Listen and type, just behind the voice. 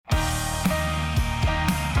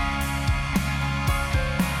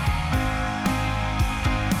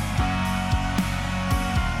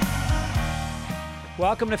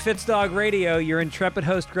Welcome to Fitzdog Radio. Your intrepid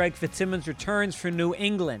host, Greg Fitzsimmons, returns from New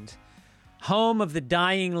England, home of the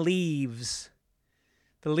dying leaves.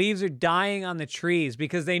 The leaves are dying on the trees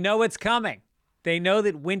because they know it's coming. They know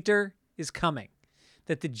that winter is coming,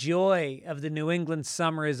 that the joy of the New England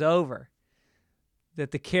summer is over, that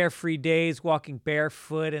the carefree days walking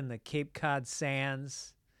barefoot in the Cape Cod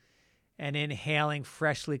sands and inhaling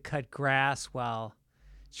freshly cut grass while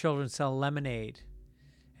children sell lemonade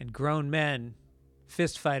and grown men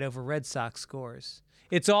fist fight over Red Sox scores.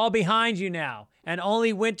 It's all behind you now, and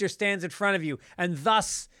only winter stands in front of you, and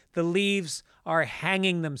thus the leaves are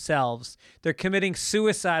hanging themselves. They're committing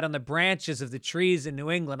suicide on the branches of the trees in New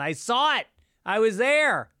England. I saw it. I was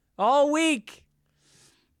there all week.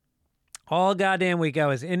 All goddamn week I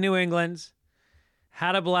was in New England.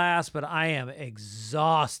 Had a blast, but I am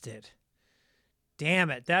exhausted. Damn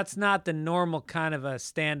it. That's not the normal kind of a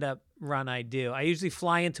stand-up run I do. I usually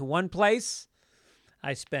fly into one place.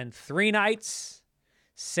 I spend 3 nights,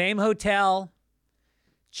 same hotel,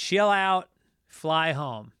 chill out, fly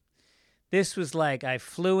home. This was like I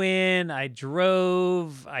flew in, I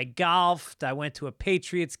drove, I golfed, I went to a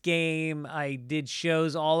Patriots game, I did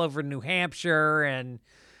shows all over New Hampshire, and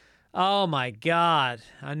oh my God,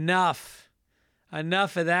 enough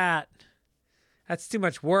of that. That's too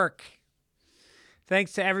much work.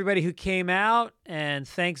 Thanks to everybody who came out, and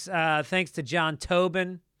thanks to John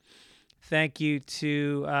Tobin. Thank you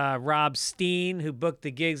to Rob Steen, who booked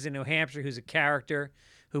the gigs in New Hampshire, who's a character,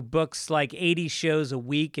 who books like 80 shows a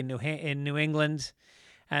week in New England,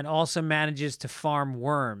 and also manages to farm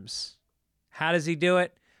worms. How does he do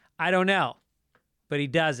it? I don't know, but he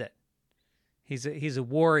does it. He's a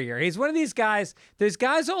warrior. He's one of these guys. There's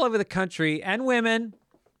guys all over the country, and women,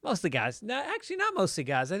 mostly guys. No, actually, not mostly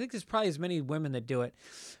guys. I think there's probably as many women that do it,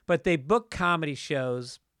 but they book comedy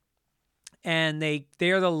shows. And they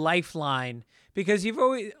are the lifeline because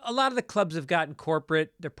a lot of the clubs have gotten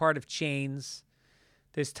corporate. They're part of chains.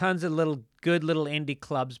 There's tons of good little indie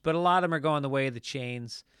clubs, but a lot of them are going the way of the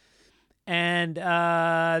chains. And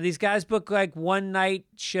these guys book like one night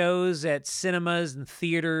shows at cinemas and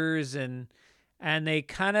theaters, and they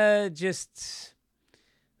kind of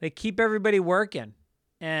they keep everybody working.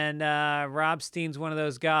 And Rob Steen's one of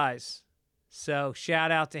those guys. So shout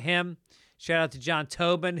out to him. Shout out to John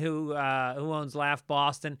Tobin, who owns Laugh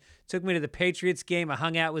Boston. Took me to the Patriots game. I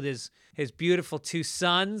hung out with his beautiful 2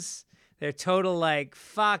 sons. They're total like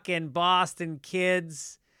fucking Boston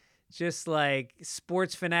kids, just like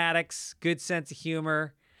sports fanatics, good sense of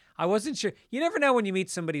humor. I wasn't sure. You never know when you meet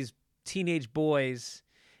somebody's teenage boys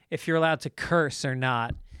if you're allowed to curse or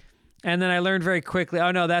not. And then I learned very quickly, oh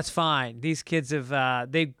no, that's fine. These kids have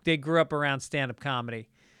they grew up around stand-up comedy.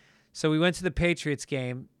 So we went to the Patriots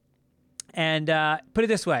game. And put it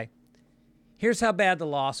this way, here's how bad the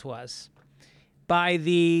loss was. By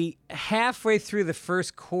the halfway through the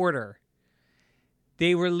first quarter,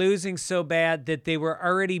 they were losing so bad that they were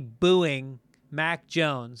already booing Mac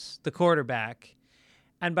Jones, the quarterback.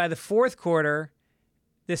 And by the fourth quarter,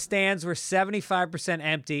 the stands were 75%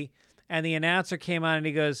 empty, and the announcer came on and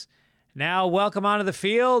he goes, "Now welcome onto the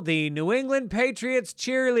field, the New England Patriots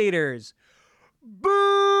cheerleaders." Boo!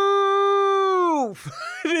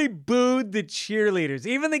 They booed the cheerleaders,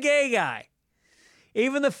 even the gay guy,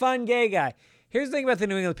 even the fun gay guy. Here's the thing about the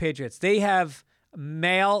New England Patriots. They have a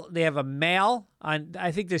male on,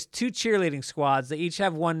 I think there's 2 cheerleading squads. They each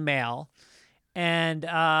have 1 male. And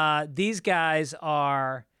these guys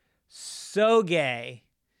are so gay,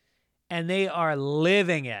 and they are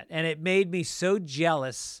living it. And it made me so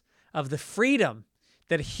jealous of the freedom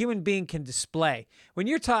that a human being can display. When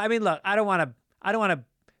you're talking, I mean, look, I don't want to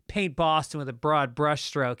paint Boston with a broad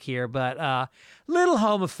brushstroke here, but little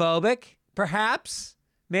homophobic, perhaps,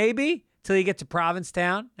 maybe, till you get to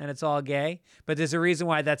Provincetown and it's all gay. But there's a reason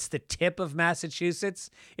why that's the tip of Massachusetts.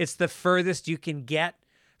 It's the furthest you can get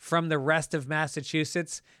from the rest of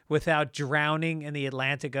Massachusetts without drowning in the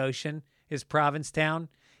Atlantic Ocean is Provincetown.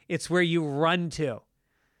 It's where you run to.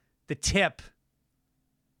 The tip.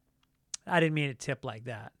 I didn't mean to tip like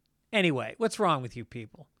that. Anyway, what's wrong with you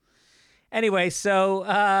people? Anyway,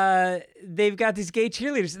 so they've got these gay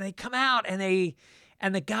cheerleaders, and they come out, and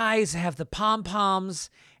the guys have the pom-poms,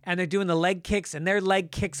 and they're doing the leg kicks, and their leg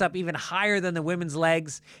kicks up even higher than the women's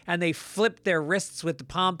legs, and they flip their wrists with the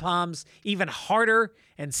pom-poms even harder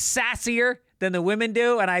and sassier than the women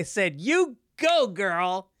do. And I said, "You go,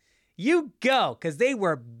 girl. You go," because they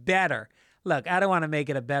were better. Look, I don't want to make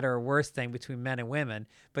it a better or worse thing between men and women,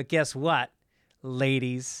 but guess what,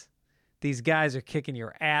 ladies? These guys are kicking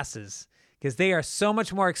your asses because they are so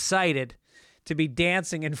much more excited to be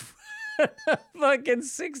dancing in Fucking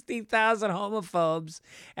 60,000 homophobes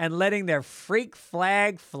and letting their freak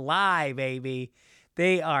flag fly, baby.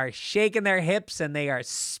 They are shaking their hips and they are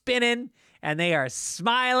spinning and they are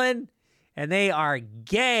smiling and they are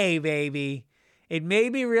gay, baby. It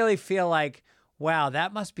made me really feel like, wow,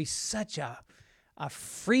 that must be such a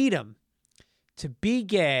freedom to be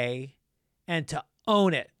gay and to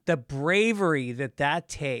own it. The bravery that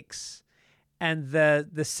takes and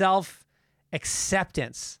the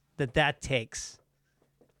self-acceptance that takes.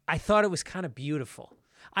 I thought it was kind of beautiful.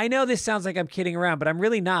 I know this sounds like I'm kidding around, but I'm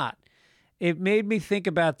really not. It made me think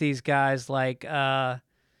about these guys like, they're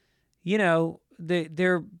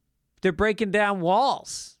breaking down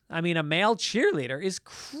walls. I mean, a male cheerleader is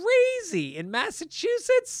crazy in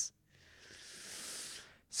Massachusetts.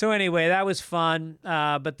 So anyway, that was fun.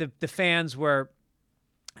 But the fans were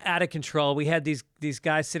out of control. We had these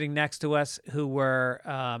guys sitting next to us who were,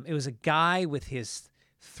 it was a guy with his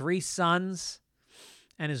 3 sons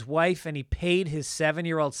and his wife, and he paid his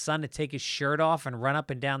 7-year-old son to take his shirt off and run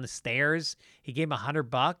up and down the stairs. He gave him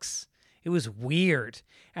 $100. It was weird.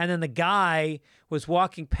 And then the guy was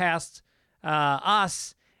walking past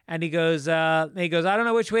us, and he goes, I don't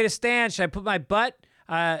know which way to stand. Should I put my butt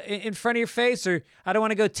in front of your face, or I don't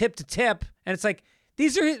want to go tip to tip? And it's like,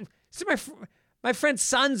 these are my friend's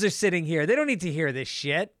sons are sitting here. They don't need to hear this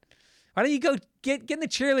shit. Why don't you go get in the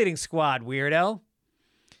cheerleading squad, weirdo?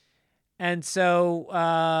 And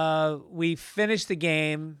so we finished the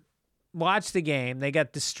game, watched the game. They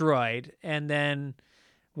got destroyed, and then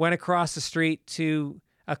went across the street to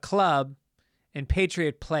a club in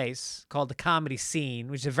Patriot Place called the Comedy Scene,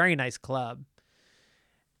 which is a very nice club,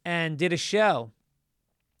 and did a show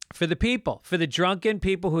for the people, for the drunken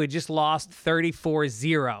people who had just lost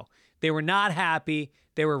 34-0. They were not happy.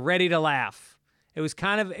 They were ready to laugh. It was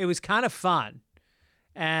kind of fun.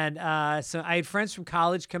 And so I had friends from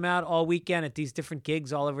college come out all weekend at these different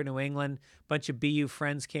gigs all over New England. A bunch of BU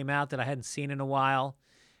friends came out that I hadn't seen in a while.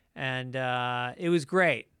 And it was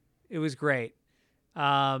great. It was great.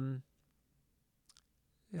 Saw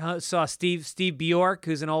Steve Bjork,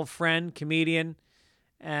 who's an old friend, comedian.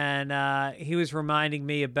 And he was reminding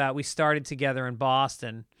me about, we started together in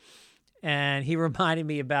Boston. And he reminded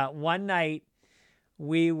me about one night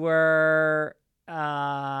we were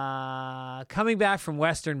coming back from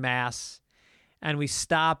Western Mass, and we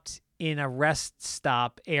stopped in a rest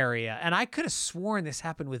stop area. And I could have sworn this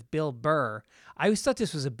happened with Bill Burr. I always thought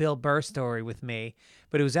this was a Bill Burr story with me,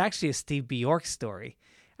 but it was actually a Steve Bjork story.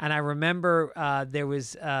 And I remember there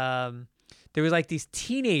was like these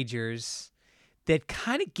teenagers that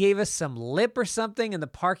kind of gave us some lip or something in the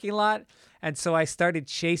parking lot. And so I started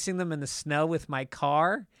chasing them in the snow with my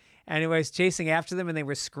car. And I was chasing after them, and they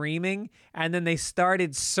were screaming. And then they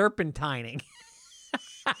started serpentining.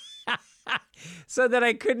 So that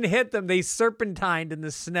I couldn't hit them. They serpentined in the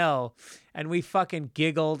snow. And we fucking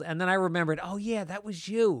giggled. And then I remembered, oh, yeah, that was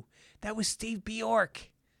you. That was Steve Bjork.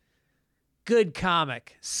 Good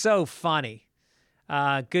comic. So funny.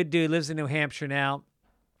 Good dude. Lives in New Hampshire now.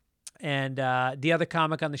 And the other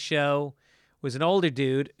comic on the show was an older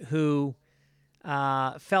dude who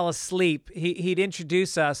fell asleep. He'd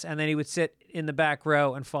introduce us, and then he would sit in the back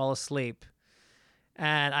row and fall asleep.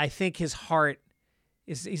 And I think his heart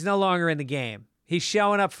he's no longer in the game. He's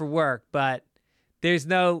showing up for work, but there's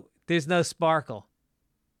no sparkle.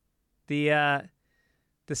 The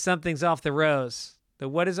something's off the rose. The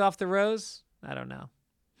what is off the rose? I don't know.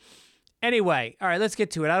 Anyway, all right, let's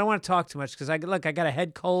get to it. I don't want to talk too much because I got a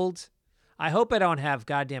head cold. I hope I don't have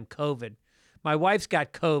goddamn COVID. My wife's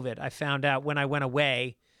got COVID, I found out when I went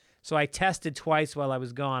away. So I tested twice while I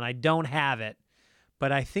was gone. I don't have it,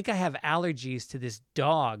 but I think I have allergies to this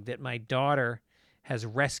dog that my daughter has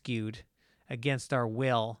rescued against our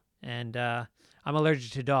will. And I'm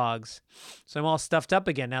allergic to dogs. So I'm all stuffed up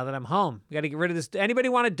again now that I'm home. We got to get rid of this. Anybody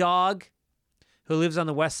want a dog who lives on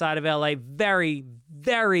the west side of LA? Very,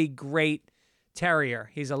 very great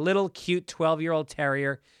terrier. He's a little cute 12-year-old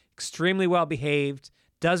terrier, extremely well behaved.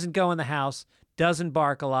 Doesn't go in the house, doesn't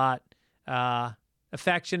bark a lot,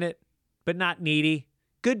 affectionate, but not needy.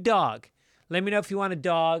 Good dog. Let me know if you want a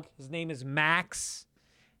dog. His name is Max,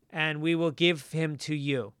 and we will give him to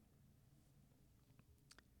you.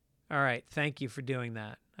 All right. Thank you for doing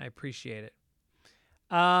that. I appreciate it.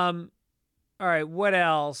 All right. What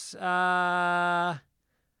else? I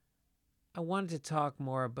wanted to talk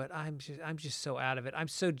more, but I'm just so out of it. I'm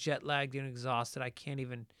so jet lagged and exhausted. I can't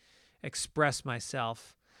even express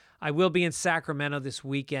myself. I will be in Sacramento this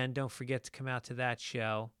weekend. Don't forget to come out to that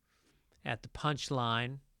show at the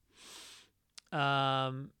Punchline.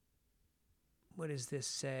 What does this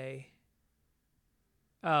say?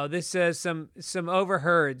 Oh, this says some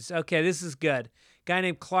overheards. Okay, this is good. Guy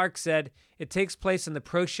named Clark said it takes place in the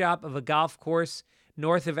pro shop of a golf course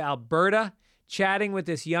north of Alberta. Chatting with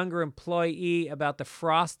this younger employee about the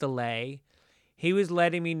frost delay, he was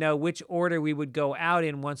letting me know which order we would go out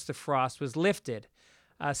in once the frost was lifted.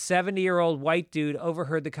 A 70-year-old white dude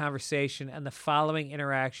overheard the conversation, and the following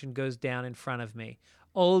interaction goes down in front of me.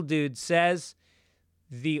 Old dude says,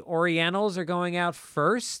 "The Orientals are going out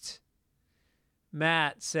first?"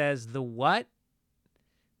 Matt says, "The what?"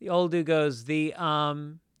 The old dude goes, the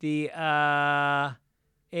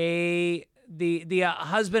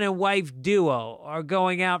husband and wife duo are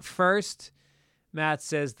going out first. Matt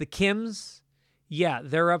says, "The Kims?" "Yeah,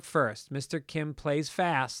 they're up first. Mr. Kim plays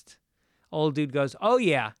fast." Old dude goes, "Oh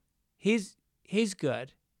yeah, he's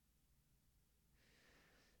good."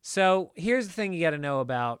 So here's the thing you got to know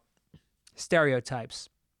about stereotypes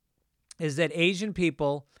is that Asian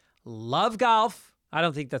people love golf. I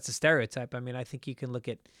don't think that's a stereotype. I mean, I think you can look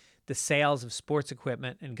at the sales of sports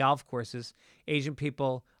equipment and golf courses. Asian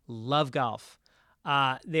people love golf.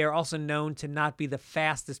 They are also known to not be the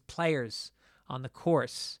fastest players on the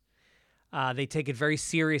course. They take it very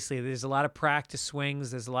seriously. There's a lot of practice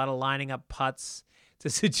swings. There's a lot of lining up putts.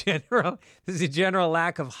 There's a general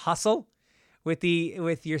lack of hustle with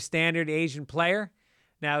your standard Asian player.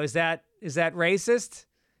 Now, is that racist?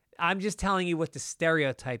 I'm just telling you what the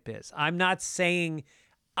stereotype is. I'm not saying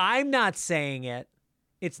it.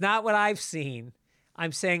 It's not what I've seen.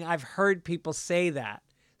 I'm saying I've heard people say that.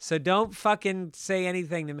 So don't fucking say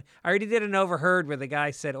anything to me. I already did an overheard where the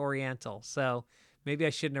guy said Oriental. So maybe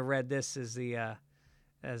I shouldn't have read this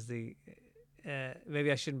maybe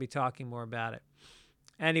I shouldn't be talking more about it.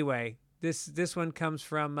 Anyway, this one comes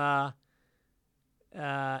from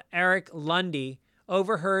Eric Lundy.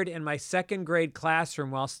 Overheard in my second grade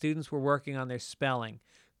classroom while students were working on their spelling.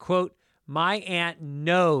 Quote, "My aunt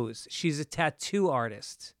knows she's a tattoo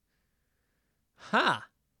artist." Huh.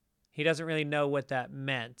 He doesn't really know what that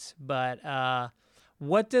meant, but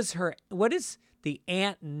what does the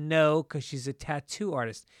aunt know because she's a tattoo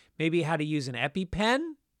artist? Maybe how to use an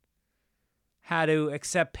EpiPen? How to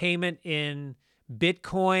accept payment in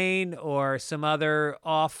Bitcoin or some other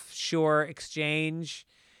offshore exchange?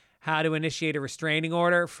 How to initiate a restraining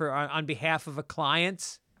order on behalf of a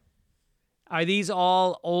client? Are these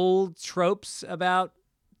all old tropes about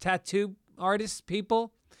tattoo artists,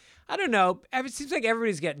 people? I don't know. It seems like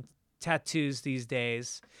everybody's getting tattoos these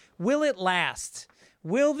days. Will it last?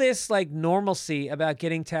 Will this like normalcy about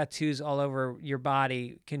getting tattoos all over your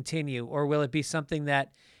body continue? Or will it be something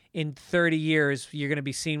that in 30 years you're going to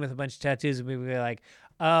be seen with a bunch of tattoos and people will be like,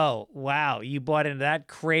 "Oh, wow, you bought into that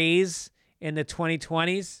craze in the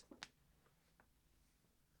 2020s?"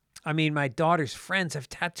 I mean, my daughter's friends have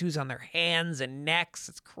tattoos on their hands and necks.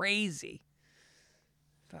 It's crazy.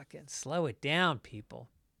 Fucking slow it down, people.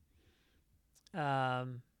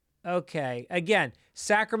 Okay. Again,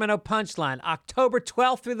 Sacramento Punchline, October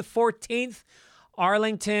 12th through the 14th.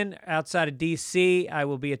 Arlington, outside of D.C., I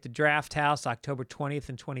will be at the Draft House, October 20th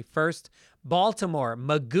and 21st. Baltimore,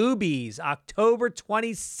 Magoobies, October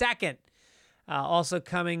 22nd. Also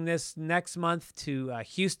coming this next month to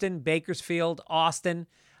Houston, Bakersfield, Austin.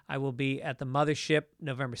 I will be at the Mothership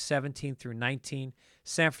November 17th through 19th.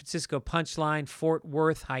 San Francisco Punchline, Fort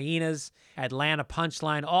Worth Hyenas, Atlanta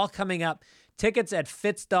Punchline, all coming up. Tickets at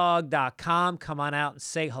fitzdog.com. Come on out and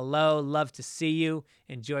say hello. Love to see you.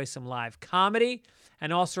 Enjoy some live comedy.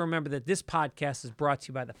 And also remember that this podcast is brought to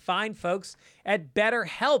you by the fine folks at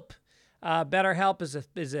BetterHelp. BetterHelp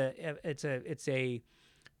is a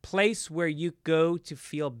place where you go to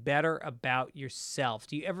feel better about yourself.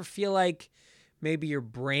 Do you ever feel like maybe your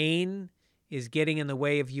brain is getting in the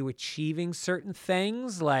way of you achieving certain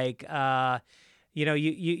things? Like,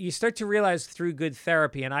 you start to realize through good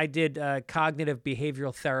therapy, and I did cognitive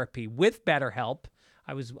behavioral therapy with BetterHelp.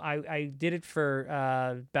 I did it for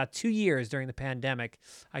about 2 years during the pandemic.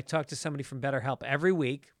 I talked to somebody from BetterHelp every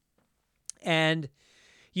week, and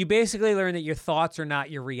you basically learn that your thoughts are not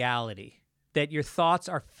your reality, that your thoughts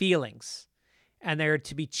are feelings, and they're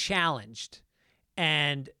to be challenged,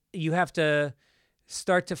 and you have to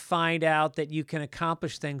start to find out that you can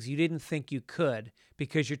accomplish things you didn't think you could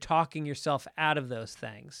because you're talking yourself out of those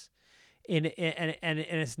things, and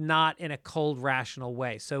it's not in a cold, rational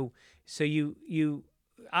way. So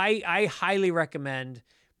I highly recommend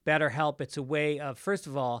BetterHelp. It's a way of, first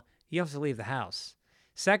of all, you don't have to leave the house.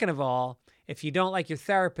 Second of all, if you don't like your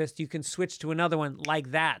therapist, you can switch to another one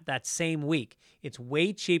like that same week. It's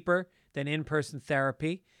way cheaper than in-person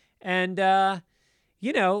therapy, and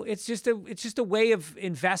it's just a way of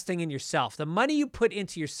investing in yourself. The money you put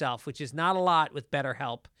into yourself, which is not a lot with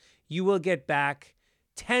BetterHelp, you will get back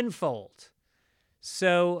tenfold.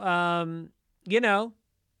 So,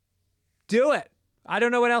 do it. I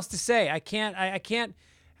don't know what else to say. I can't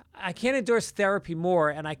endorse therapy more,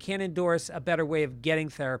 and I can't endorse a better way of getting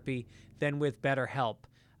therapy than with BetterHelp.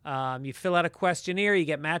 You fill out a questionnaire, you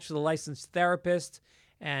get matched with a licensed therapist,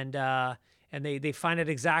 and they find out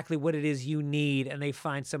exactly what it is you need, and they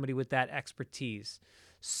find somebody with that expertise.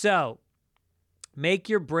 So make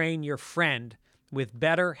your brain your friend with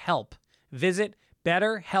BetterHelp. Visit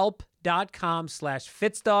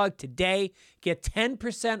BetterHelp.com/FitzDog today. Get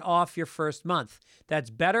 10% off your first month.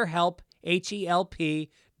 That's BetterHelp,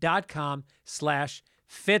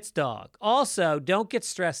 HELP.com/FitzDog. Also, don't get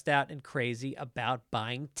stressed out and crazy about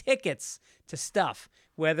buying tickets to stuff,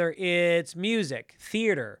 whether it's music,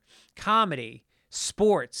 theater, comedy,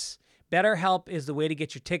 sports. BetterHelp is the way to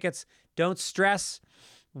get your tickets. Don't stress.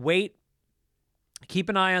 Wait. Keep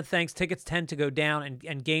an eye on things. Tickets tend to go down,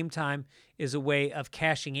 and Game Time is a way of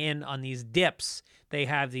cashing in on these dips. They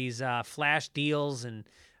have these flash deals and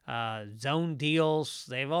zone deals.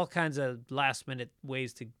 They have all kinds of last-minute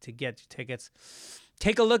ways to get your tickets.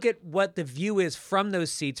 Take a look at what the view is from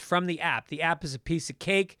those seats from the app. The app is a piece of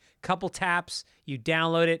cake. Couple taps, you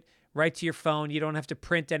download it right to your phone. You don't have to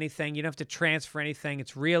print anything. You don't have to transfer anything.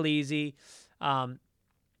 It's real easy.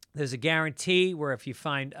 There's a guarantee where if you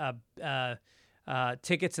find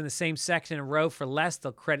tickets in the same section in a row for less,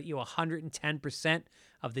 they'll credit you 110%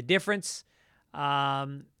 of the difference.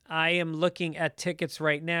 I am looking at tickets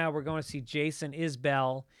right now. We're going to see Jason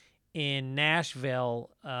Isbell in Nashville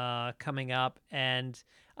coming up, and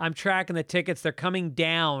I'm tracking the tickets. They're coming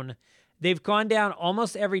down. They've gone down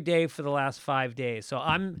almost every day for the last 5 days. So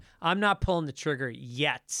I'm not pulling the trigger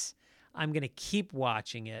yet. I'm going to keep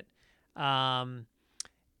watching it. And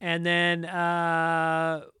then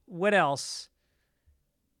what else?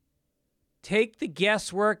 Take the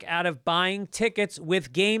guesswork out of buying tickets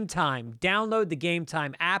with Game Time. Download the Game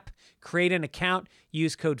Time app, create an account,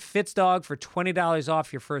 use code FITZDOG for $20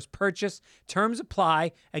 off your first purchase. Terms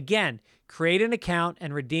apply. Again, create an account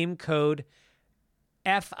and redeem code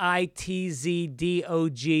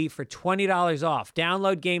FITZDOG for $20 off.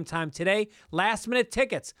 Download Game Time today. Last minute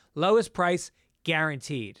tickets, lowest price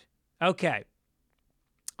guaranteed. Okay.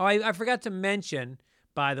 Oh, I forgot to mention,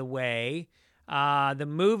 by the way, the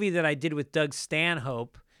movie that I did with Doug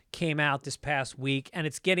Stanhope came out this past week, and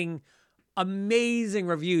it's getting amazing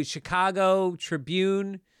reviews. Chicago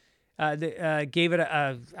Tribune gave it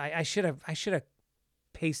I should have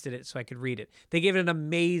pasted it so I could read it. They gave it an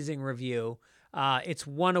amazing review. It's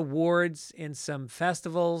won awards in some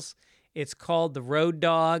festivals. It's called The Road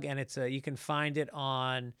Dog, and you can find it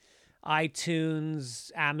on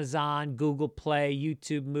iTunes, Amazon, Google Play,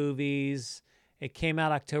 YouTube Movies. It came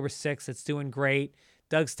out October 6th. It's doing great.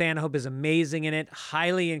 Doug Stanhope is amazing in it.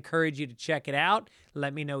 Highly encourage you to check it out.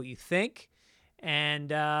 Let me know what you think. And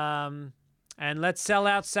let's sell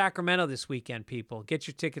out Sacramento this weekend, people. Get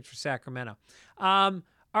your tickets for Sacramento. All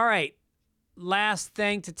right. Last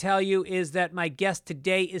thing to tell you is that my guest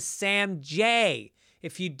today is Sam Jay.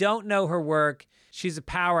 If you don't know her work, she's a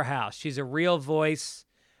powerhouse. She's a real voice.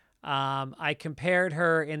 I compared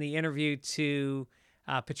her in the interview to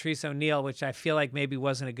Patrice O'Neal, which I feel like maybe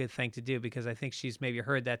wasn't a good thing to do because I think she's maybe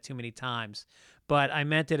heard that too many times. But I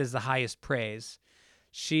meant it as the highest praise.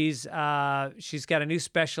 She's got a new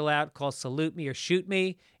special out called Salute Me or Shoot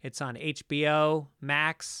Me. It's on HBO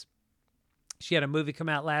Max. She had a movie come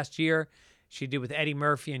out last year she did with Eddie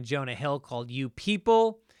Murphy and Jonah Hill called You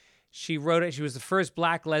People. She wrote it. She was the first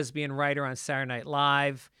black lesbian writer on Saturday Night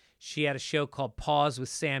Live. She had a show called Pause with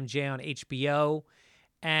Sam Jay on HBO.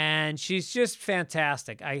 And she's just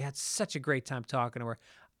fantastic. I had such a great time talking to her.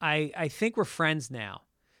 I think we're friends now.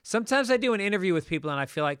 Sometimes I do an interview with people and I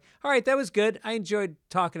feel like, all right, that was good. I enjoyed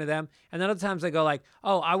talking to them. And then other times I go like,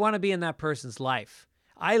 oh, I want to be in that person's life.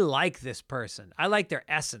 I like this person. I like their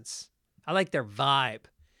essence. I like their vibe.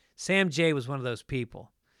 Sam Jay was one of those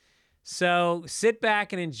people. So sit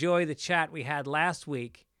back and enjoy the chat we had last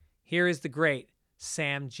week. Here is the great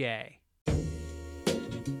Sam Jay.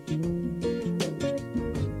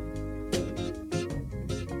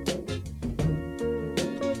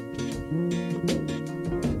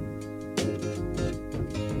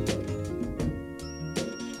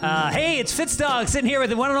 Hey, it's FitzDog sitting here with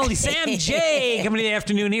the one and only Sam Jay coming to the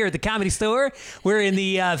afternoon here at the Comedy Store. We're in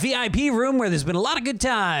the VIP room where there's been a lot of good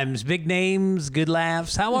times, big names, good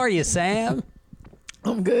laughs. How are you, Sam?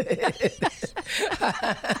 I'm good.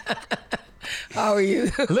 How are you?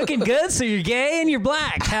 Looking good. So you're gay and you're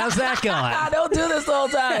black. How's that going? I don't do this the whole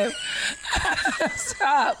time.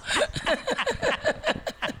 Stop.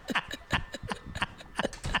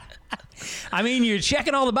 I mean, you're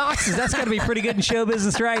checking all the boxes. That's got to be pretty good in show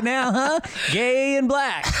business right now, huh? Gay and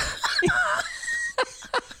black.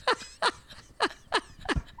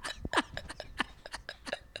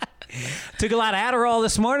 Took a lot of Adderall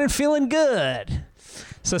this morning, feeling good.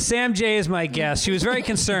 So Sam J is my guest. She was very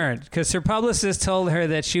concerned because her publicist told her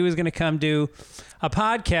that she was going to come do a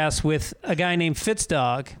podcast with a guy named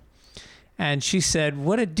Fitzdog. And she said,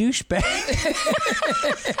 what a douchebag.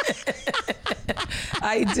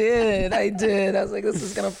 I did. I was like, this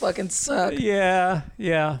is going to fucking suck. Yeah.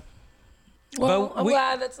 Well, But I'm we-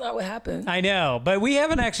 glad that's not what happened. I know, but we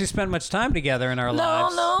haven't actually spent much time together in our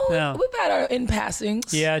lives. No. We've had our in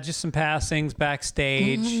passings. Yeah, just some passings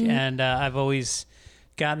backstage, and I've always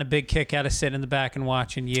gotten a big kick out of sitting in the back and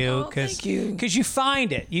watching you. Oh, thank you. Because you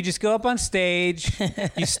find it. You just go up on stage,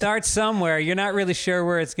 you start somewhere, you're not really sure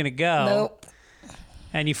where it's going to go. Nope.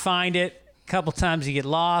 And you find it. A couple times you get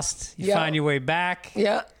lost. You Yeah. find your way back.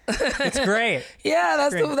 Yeah. It's great. Yeah,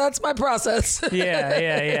 Great. that's my process. Yeah.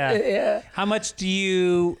 Yeah. How much do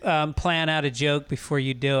you plan out a joke before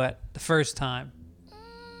you do it the first time?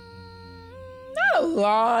 Not a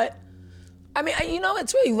lot. I mean,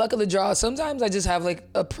 it's really luck of the draw. Sometimes I just have like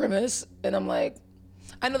a premise and I'm like,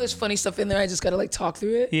 I know there's funny stuff in there. I just got to like talk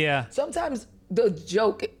through it. Yeah. Sometimes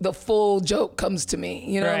the full joke comes to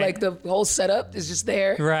me, Right. like the whole setup is just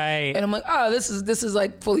there. Right. And I'm like, oh, this is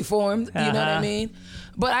like fully formed. You know what I Uh-huh. mean?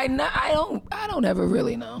 But I don't ever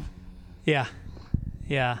really know. Yeah.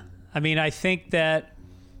 I mean, I think that,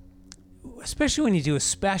 especially when you do a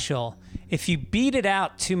special, if you beat it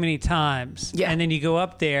out too many times Yeah. and then you go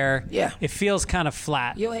up there, Yeah. it feels kind of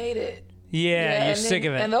flat. You'll hate it. Yeah, you're sick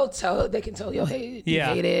of it. And they can tell you'll hate it. Yeah.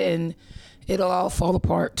 You hate it and it'll all fall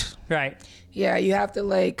apart. Right. Yeah, you have to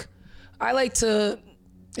I like to,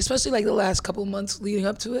 especially like the last couple months leading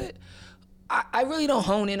up to it, I really don't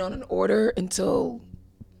hone in on an order until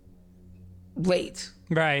late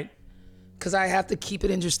Right. because I have to keep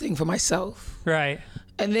it interesting for myself. Right.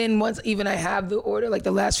 And then once even I have the order, like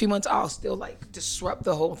the last few months, I'll still like disrupt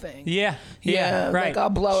the whole thing. Yeah. Right. Right. Like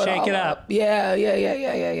I'll blow Shake it all it up. up.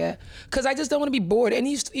 Yeah. Because I just don't want to be bored, and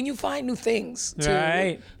you find new things, too.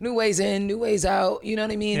 Right. New ways in, new ways out. You know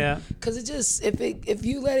what I mean? Yeah. Because it just if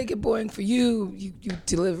you let it get boring for you, you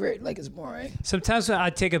deliver it like it's boring. Sometimes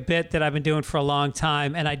I take a bit that I've been doing for a long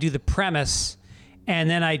time and I do the premise and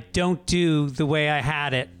then I don't do the way I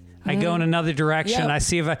had it. I go in another direction. Yep. I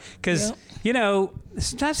see because, Yep.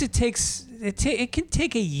 Sometimes it can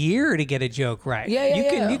take a year to get a joke right.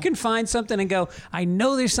 Yeah. You can find something and go, I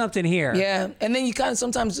know there's something here. Yeah. And then you kind of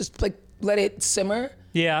sometimes just like let it simmer.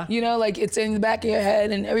 Yeah. Like it's in the back of your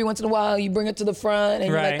head, and every once in a while you bring it to the front,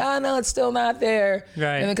 and Right. you're like, oh no, it's still not there.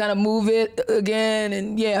 Right. And then kind of move it again,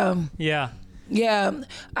 and yeah.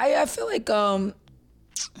 I feel like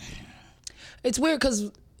it's weird because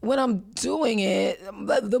when I'm doing it,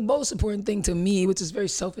 the most important thing to me, which is very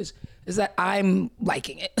selfish, is that I'm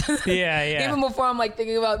liking it. Yeah. Even before I'm like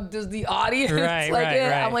thinking about does the audience Right, like right, it,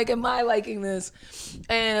 right. I'm like, am I liking this?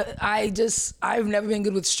 And I've never been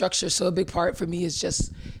good with structure, so a big part for me is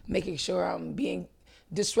just making sure I'm being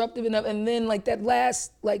disruptive enough. And then like that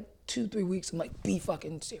last like 2-3 weeks, I'm like, be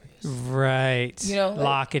fucking serious. Right. Like,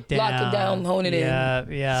 lock it down. lock it down, hone it in.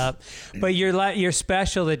 Yeah. But your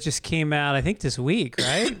special that just came out, I think this week,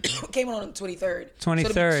 right? It came out on the 23rd. 23rd. So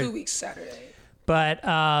it'll be 2 weeks Saturday. But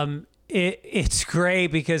it's great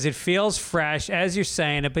because it feels fresh as you're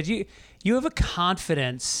saying it, but you have a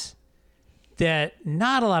confidence that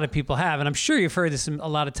not a lot of people have. And I'm sure you've heard this a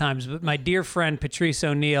lot of times, but my dear friend Patrice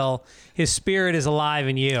O'Neill, his spirit is alive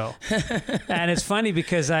in you. And it's funny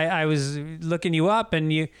because I was looking you up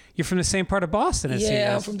and you're from the same part of Boston as he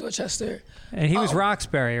Yeah, I'm is. from Dorchester. And he was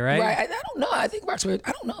Roxbury, right? Right. I don't know. I think Roxbury.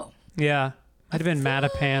 I don't know. Yeah. Might have been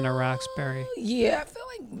Mattapan or Roxbury. Yeah, I feel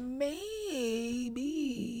like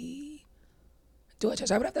maybe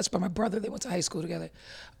Dorchester. I would have to spell my brother. They went to high school together.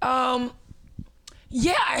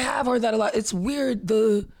 Yeah, I have heard that a lot. It's weird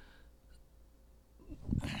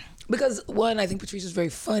because one, I think Patrice is very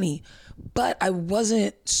funny, but I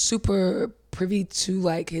wasn't super privy to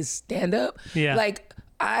like his stand up. Yeah. Like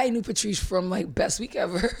I knew Patrice from like Best Week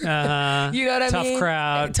Ever. Uh-huh. You know what I Tough mean?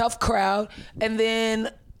 crowd. Tough crowd. And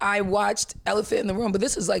then I watched Elephant in the Room, but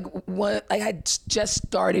this is like when I had just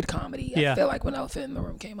started comedy. Yeah. I feel like when Elephant in the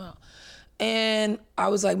Room came out. And I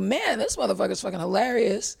was like, man, this motherfucker's fucking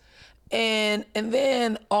hilarious. And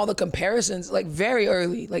then all the comparisons, like very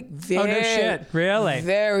early, like very, Oh, no shit. Really?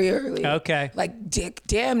 very early. Okay. Like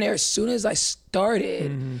damn near as soon as I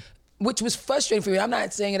started, which was frustrating for me. I'm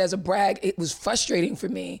not saying it as a brag. It was frustrating for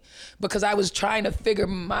me because I was trying to figure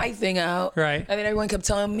my thing out. Right. And then everyone kept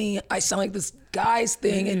telling me I sound like this guy's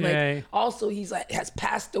thing. And like, Right. also he's like, has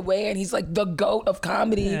passed away and he's like the GOAT of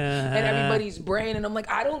comedy and everybody's brain. And I'm like,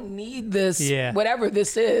 I don't need this, whatever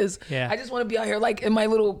this is. Yeah. I just want to be out here like in my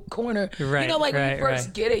little corner. Right, You know, like when right, you first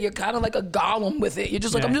right. get it, you're kind of like a golem with it. You're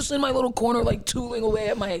just like, I'm just in my little corner, like tooling away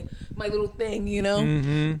at my little thing, you know?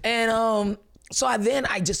 Mm-hmm. And, so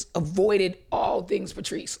I just avoided all things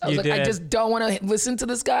Patrice. I was You like, I did. just don't want to listen to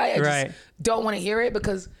this guy. I Right. just don't want to hear it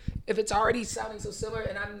because if it's already sounding so similar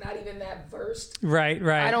and I'm not even that versed, Right.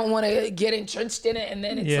 I don't want to get entrenched in it and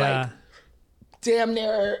then it's like damn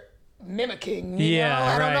near mimicking. You know?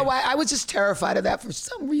 I don't know why. I was just terrified of that for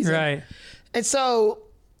some reason. Right. And so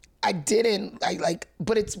I didn't.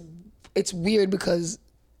 But it's weird because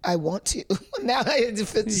I want to. Now it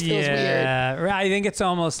just feels weird. Yeah. I think it's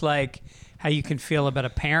almost like how you can feel about a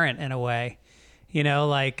parent in a way. You know,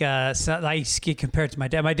 like so I used to get compared to my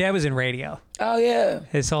dad. My dad was in radio Oh yeah.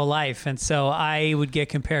 his whole life. And so I would get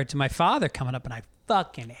compared to my father coming up, and I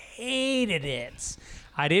fucking hated it.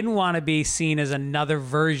 I didn't want to be seen as another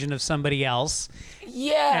version of somebody else.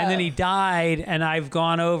 Yeah. And then he died, and I've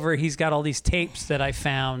gone over, he's got all these tapes that I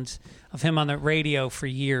found of him on the radio for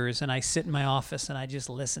years, and I sit in my office and I just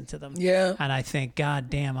listen to them. Yeah. And I think, God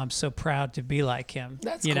damn, I'm so proud to be like him.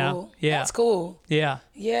 That's you cool. know? Yeah. That's cool. Yeah.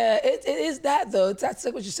 Yeah, it is that though. That's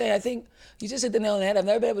like what you're saying. I think you just hit the nail on the head. I've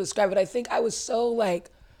never been able to describe it. I think I was so like,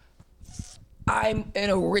 I'm an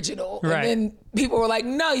original. Right. And then people were like,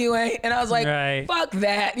 no, you ain't. And I was like, Right. fuck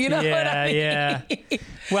that. You know what I mean? Yeah.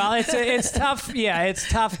 Well, it's tough. Yeah, it's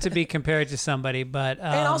tough to be compared to somebody, but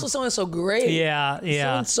And also someone's so great. yeah.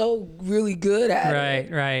 Someone's so really good at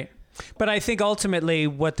it. Right. But I think ultimately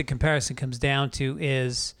what the comparison comes down to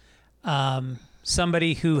is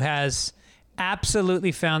somebody who has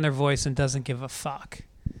absolutely found their voice and doesn't give a fuck.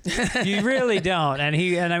 You really don't,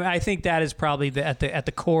 and I think that is probably at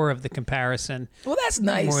the core of the comparison. Well, that's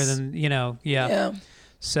nice. More than Yeah.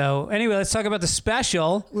 So anyway, let's talk about the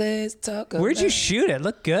special. Let's talk about Where'd you shoot it?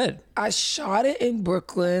 Look good. I shot it in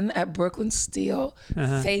Brooklyn at Brooklyn Steel.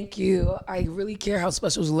 Thank you. I really care how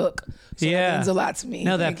specials look. So that means a lot to me.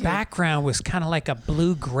 No, that Thank you. background was kind of like a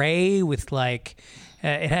blue gray with like.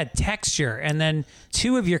 It had texture, and then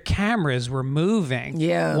two of your cameras were moving.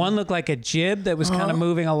 Yeah. One looked like a jib that was kind of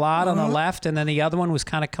moving a lot on the left, and then the other one was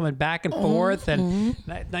kind of coming back and forth, and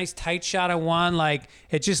nice tight shot of one. Like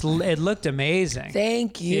it looked amazing.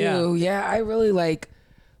 Thank you. Yeah, I really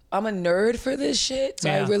I'm a nerd for this shit, so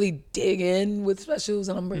I Yeah. really dig in with specials,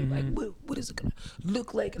 and I'm really like, what is it gonna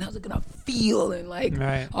look like, and how's it gonna feel, and like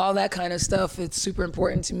Right. all that kind of stuff. It's super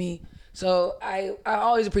important to me. So I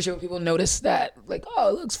always appreciate when people notice that, like, oh,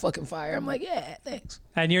 it looks fucking fire. I'm like, yeah, thanks.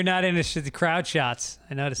 And you're not into the crowd shots.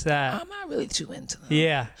 I noticed that. I'm not really too into them.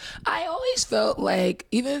 Yeah. I always felt like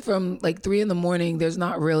even from like 3 a.m, there's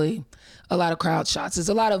not really a lot of crowd shots. There's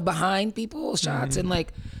a lot of behind people shots, and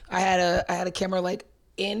like I had a camera like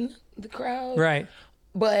in the crowd, Right.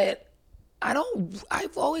 but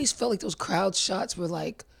I've always felt like those crowd shots were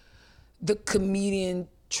like the comedian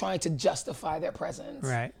trying to justify their presence.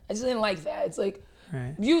 Right. I just didn't like that. It's like,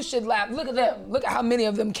 Right. you should laugh. Look at them. Look at how many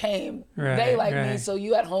of them came. Right, They like me, right. so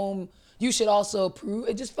you at home, you should also approve.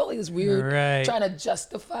 It just felt like this weird Right. trying to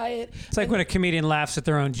justify it. It's like when a comedian laughs at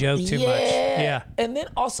their own joke too much. Yeah. And then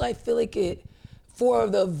also I feel like for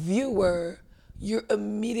the viewer, you're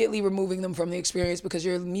immediately removing them from the experience because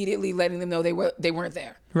you're immediately letting them know they weren't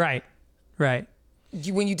there. Right.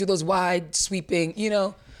 When you do those wide sweeping,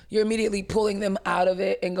 you're immediately pulling them out of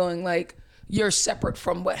it and going like, you're separate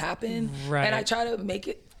from what happened. Right. And I try to make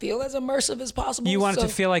it feel as immersive as possible. You want it to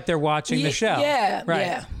feel like they're watching the show. Yeah.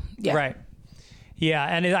 Right. Yeah. Right. Yeah,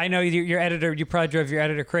 and I know your editor. You probably drove your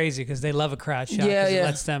editor crazy because they love a crowd shot. Yeah, 'cause yeah.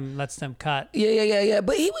 It lets them cut. Yeah.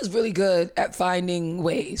 But he was really good at finding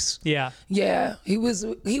ways. Yeah. Yeah, he was.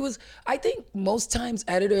 I think most times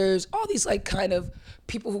editors, all these like kind of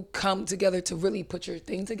people who come together to really put your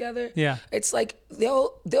thing together. Yeah. It's like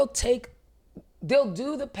they'll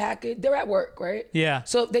do the package. They're at work, right? Yeah.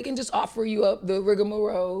 So if they can just offer you up the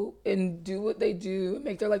rigmarole and do what they do and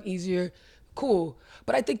make their life easier, cool.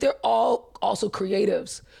 But I think they're all also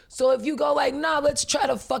creatives. So if you go like, nah, let's try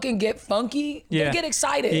to fucking get funky, Yeah. they get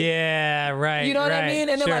excited. Yeah. Right. You know what I right, mean?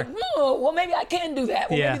 And they're sure. like, oh, well, maybe I can do that.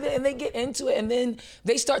 Well, Yeah. and they get into it, and then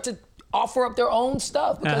they start to offer up their own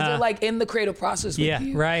stuff because they're like in the creative process with Yeah,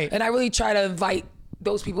 you. right. And I really try to invite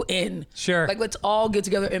those people in. Sure. Like, let's all get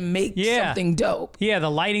together and make something dope. Yeah, the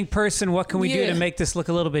lighting person, what can we do to make this look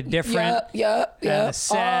a little bit different? Yeah. The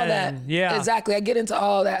set all that. Exactly. I get into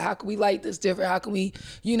all that. How can we light this different? How can we,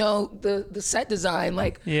 the set design,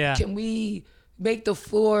 like, can we make the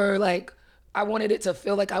floor, like, I wanted it to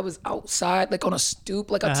feel like I was outside, like on a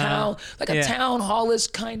stoop, like a town hallish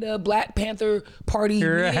kind of Black Panther party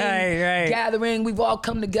meeting, gathering. We've all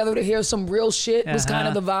come together to hear some real shit was kind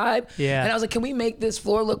of the vibe. Yeah. And I was like, can we make this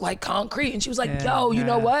floor look like concrete? And she was like, yo, you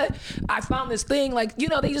know what? I found this thing, like, they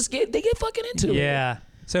get fucking into it. Yeah.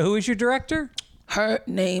 So who is your director? Her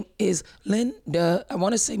name is Linda. I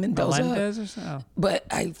want to say Mendoza. Melendez or so? But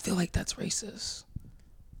I feel like that's racist.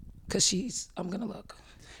 Because I'm going to look.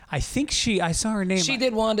 I think I saw her name. She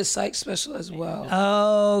did Wanda Sykes special as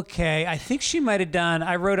well. Okay. I think she might have done,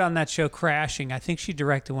 I wrote on that show Crashing. I think she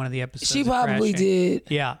directed one of the episodes. She probably did.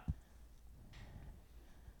 Yeah.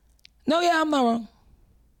 No, I'm not wrong.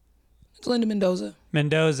 It's Linda Mendoza.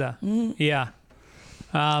 Mm-hmm. Yeah.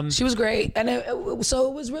 She was great. And so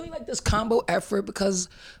it was really like this combo effort because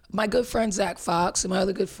my good friend Zach Fox and my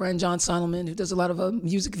other good friend John Solomon, who does a lot of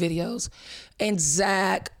music videos, and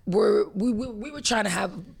Zach we were trying to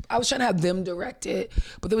have, I was trying to have them direct it,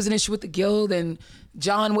 but there was an issue with the guild and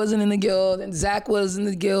John wasn't in the guild and Zach was in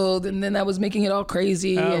the guild, and then I was making it all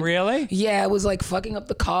crazy. Oh, and, really? Yeah, it was like fucking up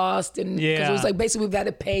the cost, and because it was like basically we've had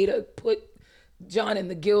to pay to put John in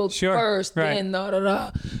the guild first, then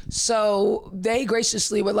So they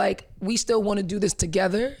graciously were like, we still want to do this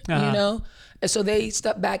together, And so they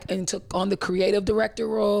stepped back and took on the creative director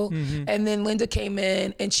role. Mm-hmm. And then Linda came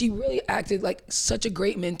in and she really acted like such a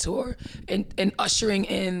great mentor and ushering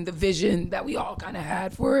in the vision that we all kind of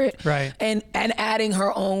had for it. Right. And adding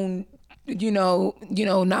her own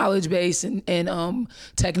knowledge base and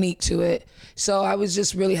technique to it. So I was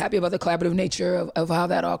just really happy about the collaborative nature of how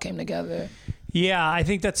that all came together. Yeah, I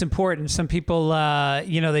think that's important. Some people,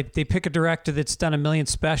 they pick a director that's done 1 million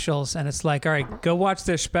specials, and it's like, all right, go watch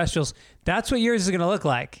their specials. That's what yours is going to look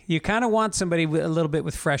like. You kind of want somebody with a little bit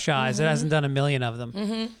with fresh eyes that hasn't done 1 million of them.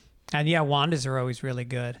 Mm-hmm. And Wandas are always really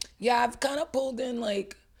good. Yeah, I've kind of pulled in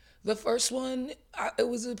like the first one. It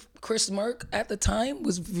was Chris Merck at the time,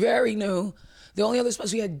 was very new. The only other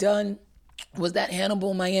special he had done was that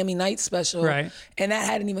Hannibal Miami Nights special. Right. And that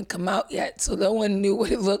hadn't even come out yet, so no one knew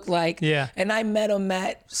what it looked like. Yeah. And I met him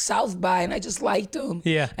at South by, and I just liked him.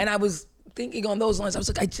 Yeah. And I was thinking on those lines, I was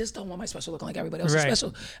like, I just don't want my special looking like everybody else's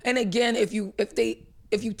special. And again, if you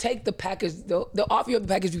take the package, they'll offer you the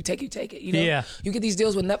package. You take it. Yeah. You get these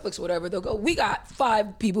deals with Netflix or whatever. They'll go, we got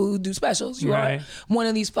 5 people who do specials. You are one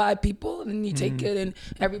of these 5 people, and then you take it, and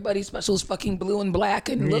everybody's special is fucking blue and black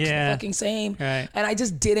and looks the fucking same. Right. And I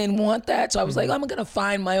just didn't want that, so I was like, I'm gonna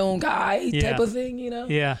find my own guy type of thing,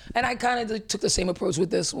 Yeah. And I kind of took the same approach with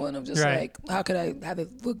this one. I'm just like, how could I have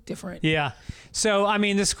it look different? Yeah. So, I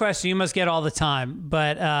mean, this question you must get all the time,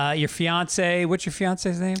 but your fiance, what's your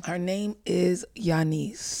fiance's name? Her name is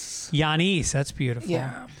Yanis. Yanis, that's beautiful.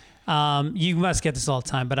 Yeah. You must get this all the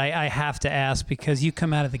time, but I have to ask because you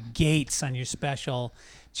come out of the gates on your special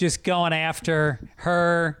just going after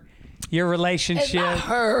her, your relationship. It's not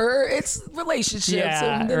her, it's relationships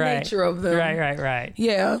and the nature of them. Right.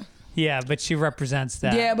 Yeah. Yeah, but she represents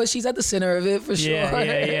that. Yeah, but she's at the center of it for sure.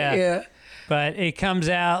 Yeah. But it comes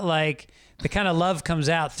out like the kind of love comes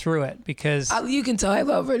out through it because you can tell I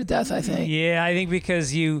love her to death, I think. Yeah, I think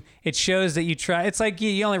because it shows that you try. It's like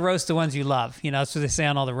you only roast the ones you love. That's what they say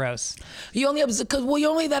on all the roasts. You're only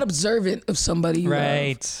that observant of somebody you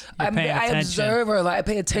love. I observe her a lot. I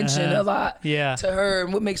pay attention a lot to her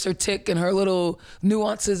and what makes her tick and her little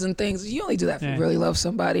nuances and things. You only do that if you really love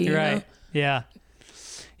somebody. You know? Yeah.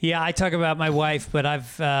 Yeah, I talk about my wife, but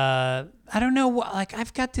I've got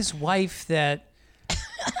this wife that.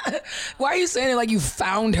 Why are you saying it like you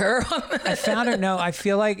found her? I found her. No, I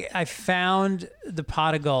feel like I found the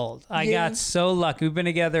pot of gold. I got so lucky. We've been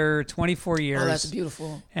together 24 years. Oh, that's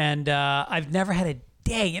beautiful. And I've never had a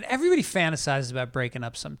day. And everybody fantasizes about breaking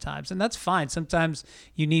up sometimes, and that's fine. Sometimes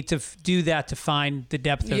you need to do that to find the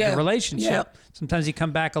depth of the relationship. Yeah. Sometimes you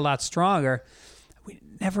come back a lot stronger.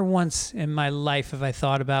 Never once in my life have I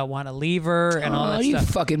thought about wanting to leave her and all that stuff. You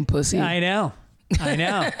fucking pussy. I know.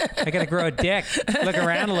 I got to grow a dick. Look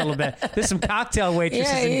around a little bit. There's some cocktail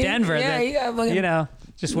waitresses in Denver that,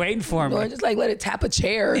 just waiting for me. Or just like let it tap a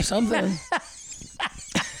chair or something.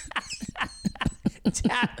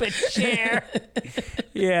 Tap a chair.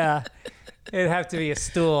 Yeah. It'd have to be a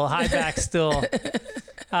stool, high back stool.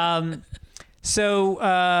 All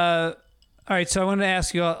right, so I wanted to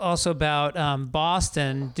ask you also about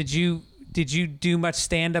Boston. Did you did you do much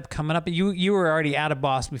stand up coming up? You were already out of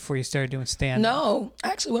Boston before you started doing stand up. No, I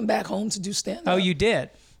actually went back home to do stand up. Oh, you did?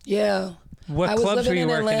 Yeah. What I was clubs were living you in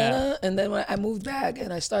working Atlanta, at? and then when I moved back,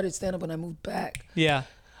 and I started stand up when I moved back. Yeah.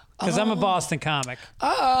 Because I'm a Boston comic.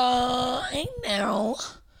 I know.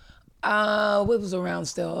 What was around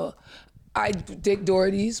still? Dick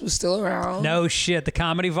Doherty's was still around. No shit. The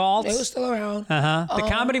Comedy Vault? It was still around. The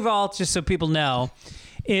Comedy Vault, just so people know,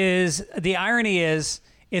 is the irony is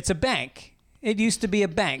it's a bank. It used to be a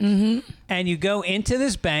bank. And you go into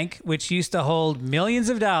this bank, which used to hold millions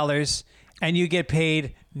of dollars, and you get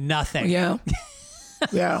paid nothing. Yeah.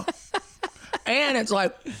 Yeah. And it's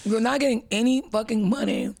like, you're not getting any fucking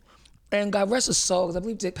money. And God rest his soul, because I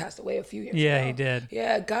believe Dick passed away a few years ago. Yeah, he did.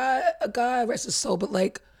 Yeah, God rest his soul. But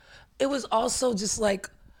like, it was also just like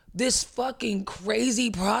this fucking crazy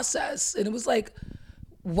process. And it was like,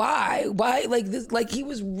 why like this, like he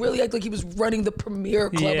was really like he was running the premier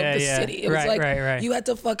club of the city. It was like right. you had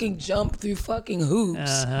to fucking jump through fucking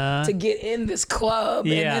hoops to get in this club.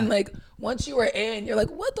 And then like once you were in, you're like,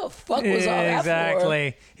 what the fuck was all that for?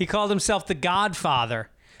 Exactly. He called himself the Godfather.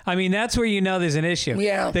 I mean, that's where you know there's an issue.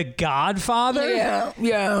 Yeah. The Godfather?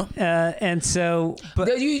 Yeah. And so but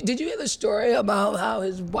Did you hear the story about how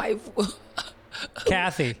his wife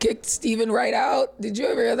Kathy kicked Stephen Wright out? Did you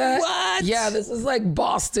ever hear that? What? Yeah, this is like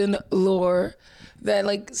Boston lore that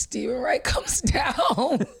like Stephen Wright comes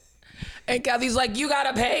down and Kathy's like, you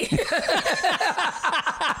gotta pay.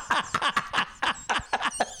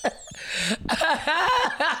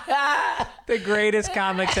 the greatest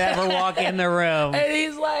comics to ever walk in the room. And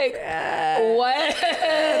he's like, what?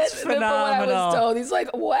 That's phenomenal. What I was told. He's like,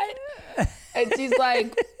 what? And she's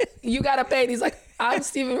like, you gotta pay. And he's like, I'm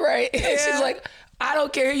Stephen Wright. And she's like, I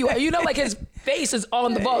don't care who you are. You know, like his face is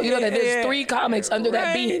on the vault. You know that there's 3 comics under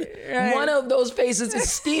that bean. Right. One of those faces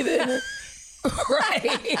is Stephen.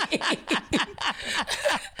 Right.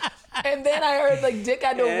 And then I heard like Dick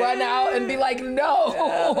had to run out and be like,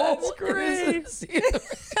 no. That's great. So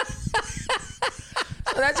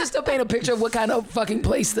that's just to paint a picture of what kind of fucking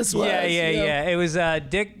place this was. Yeah. It was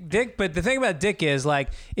Dick. But the thing about Dick is like,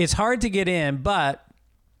 it's hard to get in, but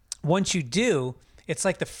once you do, it's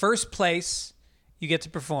like the first place you get to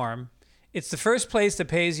perform. It's the first place that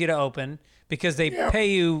pays you to open because they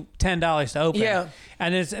pay you $10 to open. Yeah.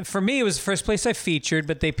 And for me, it was the first place I featured,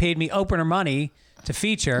 but they paid me opener money to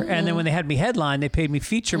feature. And then when they had me headline, they paid me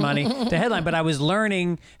feature money to headline, but I was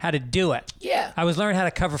learning how to do it. Yeah. I was learning how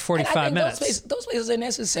to cover 45 minutes. Those places are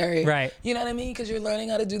necessary. Right. You know what I mean? Because you're learning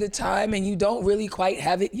how to do the time and you don't really quite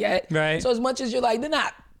have it yet. Right. So as much as you're like, they're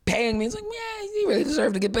not paying me, it's like, yeah, you really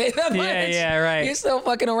deserve to get paid that much. Yeah, right. You're still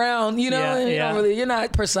fucking around, you know, and you don't really, you're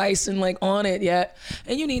not precise and like on it yet.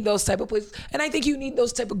 And you need those type of places. And I think you need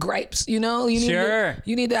those type of gripes, you know? You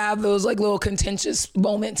need to have those like little contentious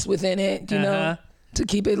moments within it, you know, to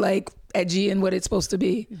keep it like edgy and what it's supposed to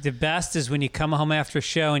be. The best is when you come home after a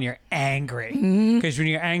show and you're angry, because when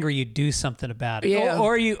you're angry, you do something about it. Yeah.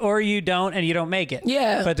 Or you don't, and you don't make it.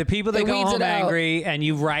 Yeah. But the people that It go weeds home it out. angry and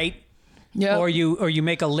you write, Yep. or you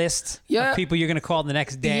make a list of people you're going to call the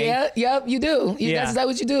next day. Yep, you do. That's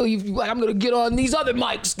what you do. You like, I'm going to get on these other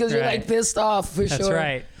mics because you're like pissed off for That's sure.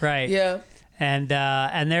 right. Yeah.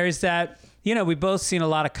 And there's that, you know, we've both seen a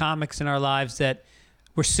lot of comics in our lives that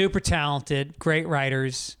were super talented, great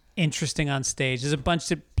writers, interesting on stage. There's a bunch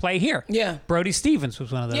that play here. Yeah. Brody Stevens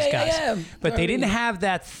was one of those guys. Yeah. But they didn't have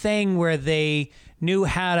that thing where they knew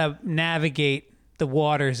how to navigate the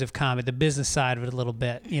waters of comedy, the business side of it a little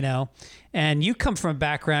bit, you know. And you come from a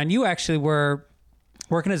background, you actually were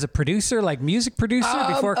working as a producer, like music producer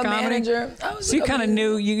before a comedy. Manager. So you kind of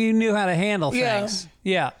knew you knew how to handle things.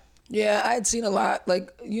 Yeah. Yeah, I had seen a lot,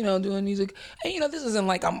 like, you know, doing music. And, you know, this isn't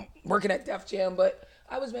like I'm working at Def Jam, but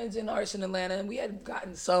I was managing artists in Atlanta, and we had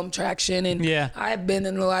gotten some traction. And I had been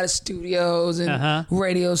in a lot of studios and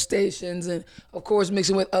radio stations, and of course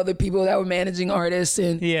mixing with other people that were managing artists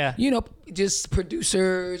and you know, just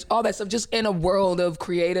producers, all that stuff. Just in a world of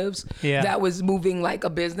creatives that was moving like a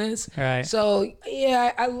business. Right. So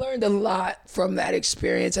yeah, I learned a lot from that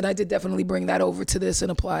experience, and I did definitely bring that over to this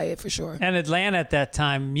and apply it for sure. And Atlanta at that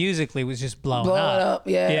time musically was just blowing up.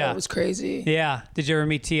 Yeah, it was crazy. Yeah. Did you ever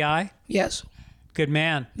meet T.I.? Yes. Good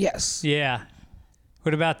man. Yes. Yeah.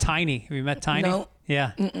 What about Tiny? Have you met Tiny? No.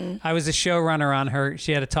 Yeah. I was a showrunner on her.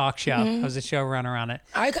 She had a talk show. I was a showrunner on it.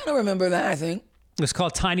 I kind of remember that, I think. It was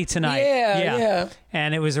called Tiny Tonight. Yeah.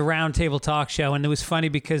 And it was a roundtable talk show. And it was funny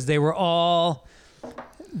because they were all,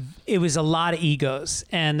 it was a lot of egos.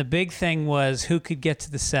 And the big thing was who could get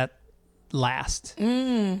to the set last.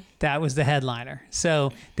 That was the headliner.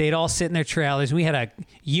 So they'd all sit in their trailers. We had a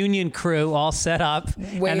union crew all set up.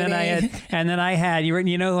 Waiting. And then I had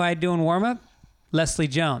you know who I had doing warm up? Leslie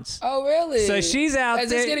Jones. Oh, really? So she's out there. Is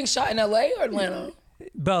this getting shot in LA or Atlanta?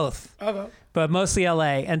 Both. Okay. But mostly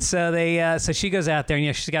LA. And so so she goes out there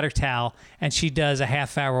and she's got her towel and she does a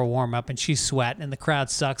half-hour warm-up and she's sweating and the crowd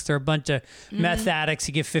sucks. There are a bunch of meth addicts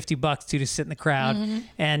you give $50 to sit in the crowd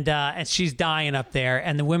and she's dying up there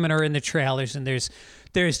and the women are in the trailers and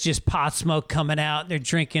there's just pot smoke coming out. They're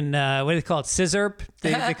drinking, what do they call it, scissor,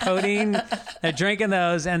 the codeine. They're drinking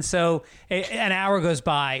those. And so an hour goes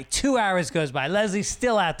by, 2 hours goes by. Leslie's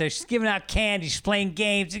still out there. She's giving out candy. She's playing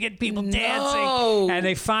games. She's getting people dancing. And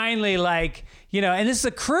they finally and this is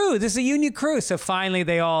a crew. This is a union crew. So finally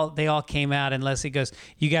they all came out and Leslie goes,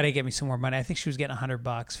 you got to get me some more money. I think she was getting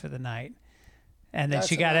 $100 for the night. And then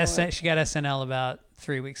she got SNL about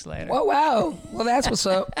 3 weeks later. Oh, wow. Well, that's what's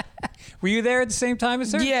up. Were you there at the same time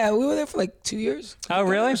as her? Yeah, we were there for like 2 years. Oh,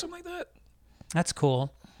 really? Or something like that. That's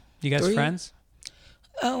cool. You guys 3? friends?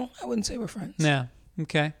 Oh, I wouldn't say we're friends. Yeah.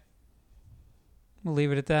 Okay. We'll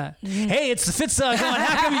leave it at that. Hey, it's the Fitz going,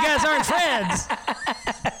 how come you guys aren't friends?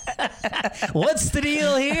 What's the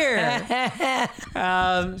deal here?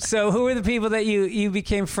 So who are the people that you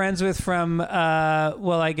became friends with from,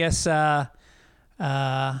 I guess,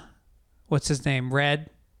 what's his name?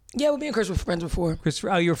 Red? Yeah, me and Chris were friends before.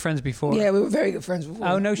 Christopher. Oh, you were friends before? Yeah, we were very good friends before.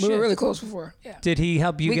 Oh, no shit. We were really close before. Yeah. Did he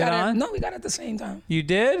help you get on? No, we got it at the same time. You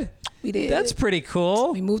did? We did. That's pretty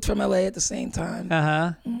cool. We moved from LA at the same time.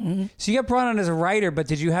 Uh-huh. So you got brought on as a writer, but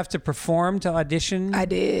did you have to perform to audition? I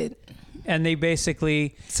did. And they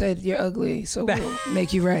basically said, you're ugly, so we'll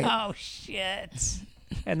make you right. Oh, shit.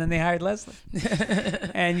 And then they hired Leslie.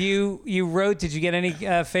 And you wrote, did you get any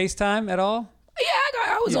FaceTime at all? Yeah,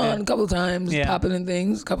 I was on a couple of times, popping in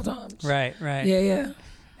things a couple of times. Right. Yeah.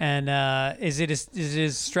 And is it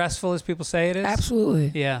as stressful as people say it is?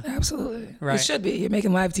 Absolutely. Yeah. Absolutely. Right. It should be. You're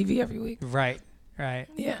making live TV every week. Right.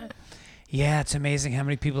 Yeah. Yeah, it's amazing how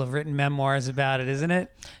many people have written memoirs about it, isn't it?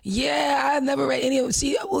 Yeah, I've never read any of it.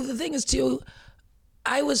 See, well, the thing is, too,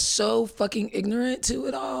 I was so fucking ignorant to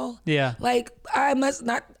it all. Yeah. Like, I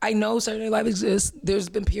know Saturday Night Live exists. There's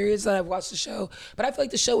been periods that I've watched the show, but I feel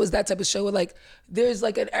like the show is that type of show where, like, there's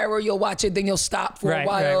like an era, you'll watch it, then you'll stop for a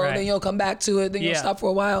while, then you'll come back to it, then you'll stop for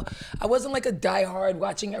a while. I wasn't like a diehard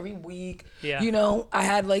watching every week. Yeah. You know, I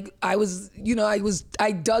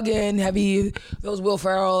dug in heavy, those Will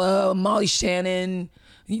Ferrell, Molly Shannon,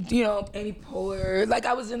 you know, Amy Poehler. Like,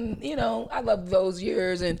 I was in, you know, I loved those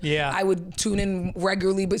years, and I would tune in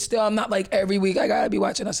regularly, but still, I'm not like every week I gotta be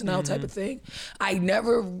watching SNL type of thing. I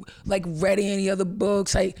never like read any other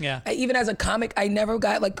books. I even as a comic, I never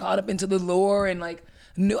got like caught up into the lore and like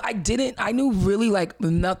I knew really like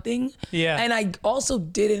nothing. Yeah. And I also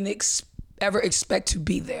didn't ever expect to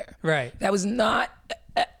be there. Right. That was not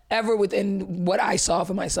ever within what I saw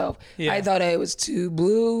for myself. Yeah. I thought I was too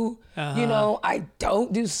blue. You know, I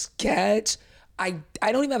don't do sketch. I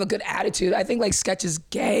don't even have a good attitude. I think like sketch is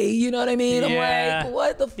gay. You know what I mean? I'm like,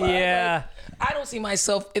 what the fuck? Yeah. Like, I don't see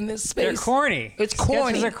myself in this space. They're corny. It's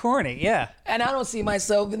corny. Sketches are corny. Yeah. And I don't see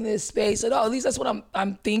myself in this space at all. At least that's what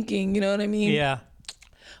I'm thinking. You know what I mean? Yeah.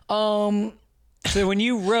 So when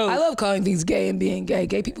you wrote, I love calling things gay and being gay.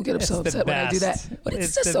 Gay people get so upset when I do that, but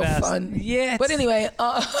it's just so fun. Yeah. But anyway,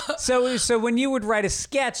 so when you would write a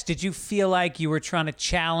sketch, did you feel like you were trying to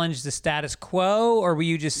challenge the status quo, or were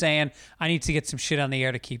you just saying, "I need to get some shit on the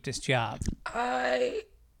air to keep this job"?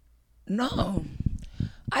 No,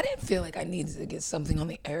 I didn't feel like I needed to get something on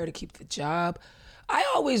the air to keep the job. I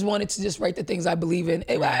always wanted to just write the things I believe in.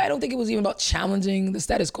 I don't think it was even about challenging the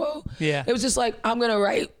status quo. Yeah. It was just like, I'm gonna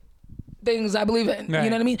write things I believe in. Right,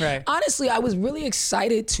 you know what I mean? Right. Honestly, I was really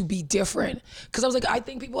excited to be different because I was like, I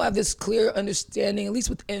think people have this clear understanding, at least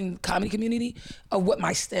within comedy community, of what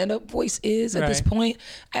my stand-up voice is at this point.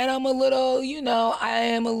 And I'm a little, you know, I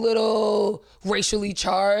am a little racially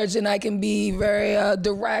charged and I can be very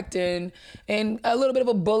direct and a little bit of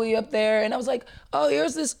a bully up there. And I was like, oh,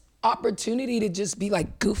 here's this opportunity to just be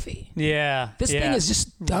like goofy. Yeah. This thing is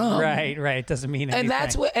just dumb. Right. Doesn't mean anything. And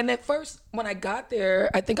that's what, and at first when I got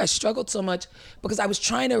there, I think I struggled so much because I was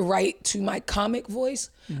trying to write to my comic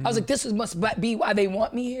voice. I was like, this must be why they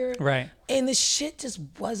want me here. Right. And the shit just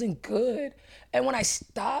wasn't good. And when I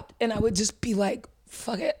stopped and I would just be like,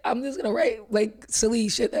 fuck it, I'm just gonna write like silly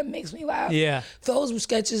shit that makes me laugh. Yeah. Those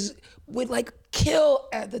sketches would like kill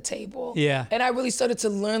at the table. Yeah. And I really started to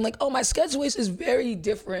learn like, oh, my sketch voice is very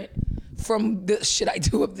different from the shit I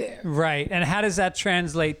do up there. Right. And how does that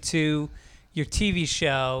translate to your TV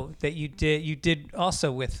show that you did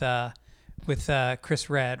also with with Chris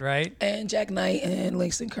Redd, right? And Jack Knight and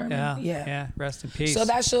Langston Kerman. Yeah. Rest in peace. So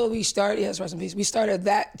that show we started, yes, rest in peace. We started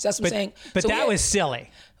that, that's what I'm saying. But So that was silly.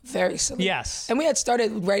 very silly. Yes. And we had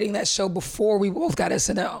started writing that show before we both got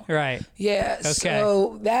SNL. Right. Yeah. Okay.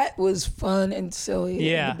 So that was fun and silly.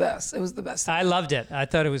 Yeah. And the best. It was the best. I loved it. I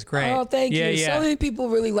thought it was great. Oh, thank you. Yeah. So many people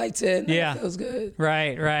really liked it. Yeah. It was good.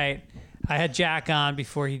 Right. I had Jack on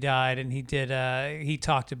before he died, and he did. He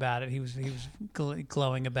talked about it. He was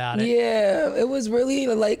glowing about it. Yeah. It was really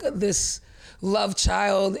like this love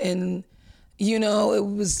child, and it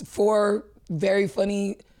was 4 very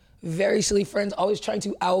funny, very silly friends always trying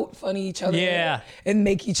to out funny each other. Yeah. And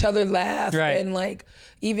make each other laugh. Right. And like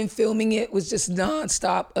even filming it was just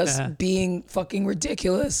nonstop us being fucking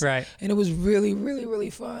ridiculous. Right. And it was really, really,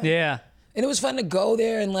 really fun. Yeah. And it was fun to go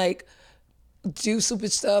there and like do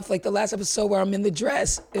stupid stuff. Like the last episode where I'm in the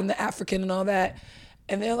dress, in the African and all that.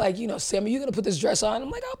 And they're like, Sam, are you gonna put this dress on? I'm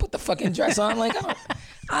like, I'll put the fucking dress on. Like,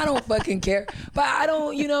 I don't fucking care. But I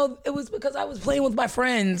don't, it was because I was playing with my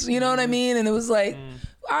friends, you know what I mean? And it was like,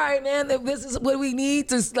 all right, man, if this is what we need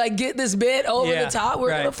to like get this bit over the top, we're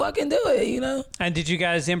gonna fucking do it, And did you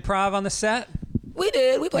guys improv on the set? We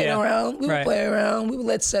did. We played around. We would Right. play around. We would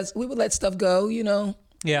let stuff go,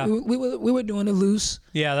 Yeah. We were doing it loose.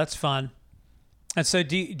 Yeah, that's fun. And so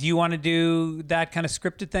do you want to do that kind of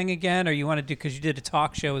scripted thing again, or you want to do, because you did a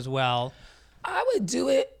talk show as well? I would do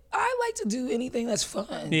it. I like to do anything that's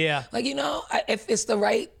fun. Yeah. Like, if it's the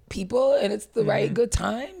right people and it's the right good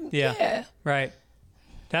time, yeah. Right.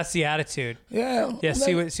 That's the attitude. Yeah. Yeah,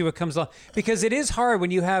 see what comes along. Because it is hard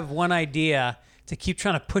when you have one idea to keep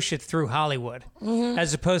trying to push it through Hollywood,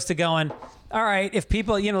 as opposed to going, all right, if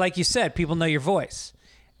people, like you said, people know your voice.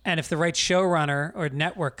 And if the right showrunner or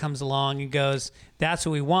network comes along and goes, that's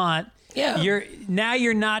what we want. Yeah.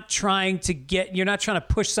 You're not trying to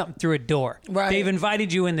push something through a door. Right. They've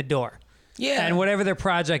invited you in the door. Yeah. And whatever their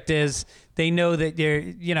project is, they know that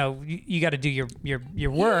you got to do your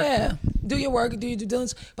work. Yeah. Do your work, do your due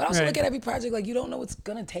diligence. But also Right. look at every project like you don't know what's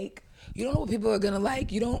gonna take. You don't know what people are gonna like.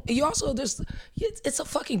 It's a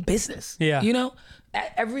fucking business. Yeah.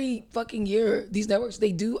 Every fucking year, these networks,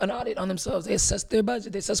 they do an audit on themselves. They assess their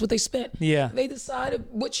budget. They assess what they spent. Yeah. They decide if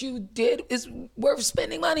what you did is worth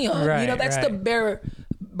spending money on. Right, That's the right. bare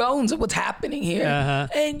bones of what's happening here. Uh-huh.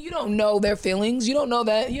 And you don't know their feelings. You don't know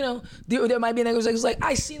that, there might be niggas that's like,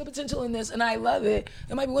 I see the potential in this and I love it.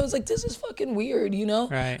 There might be one that's like, this is fucking weird,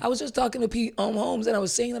 Right. I was just talking to Pete Holmes and I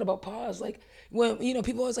was saying that about Pause. Like, when,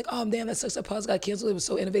 people always like, oh, damn, that sucks that Pause got canceled. It was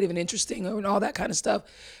so innovative and interesting and all that kind of stuff.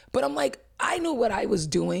 But I'm like, I knew what I was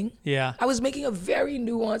doing. Yeah. I was making a very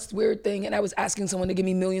nuanced, weird thing, and I was asking someone to give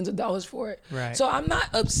me millions of dollars for it. Right. So I'm not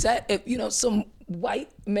upset if, some white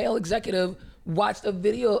male executive watched a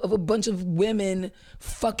video of a bunch of women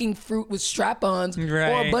fucking fruit with strap-ons, or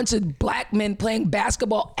Right. a bunch of black men playing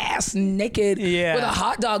basketball ass naked Yeah. with a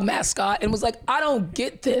hot dog mascot, and was like, I don't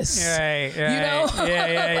get this. Right. Yeah.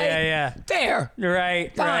 Yeah. Fair.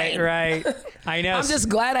 Right. Fine. Right. I know. I'm just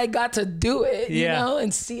glad I got to do it, Yeah.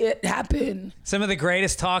 and see it happen. Some of the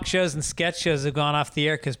greatest talk shows and sketch shows have gone off the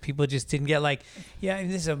air because people just didn't get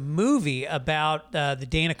there's a movie about the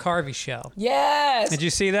Dana Carvey show. Yes. Did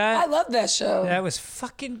you see that? I love that show. That was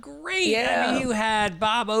fucking great. Yeah. I mean, you had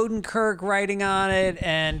Bob Odenkirk writing on it,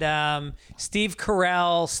 and Steve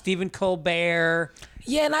Carell, Stephen Colbert.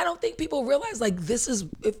 Yeah, and I don't think people realize this is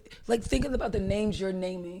thinking about the names you're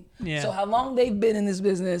naming. Yeah. So how long they've been in this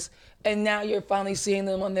business, and now you're finally seeing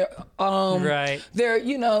them on their Right.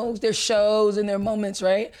 their shows and their moments,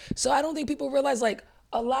 right? So I don't think people realize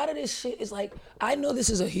a lot of this shit is I know this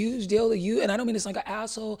is a huge deal to you, and I don't mean it's like an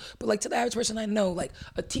asshole, but to the average person I know,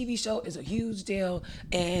 a TV show is a huge deal,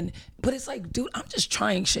 but it's dude, I'm just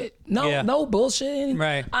trying shit. No bullshit.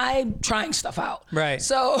 Right. I'm trying stuff out. Right.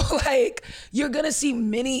 So you're gonna see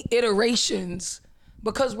many iterations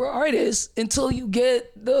because we're artists until you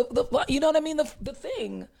get the you know what I mean, the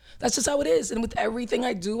thing. That's just how it is. And with everything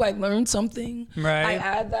I do, I learn something. Right. I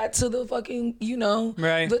add that to the fucking,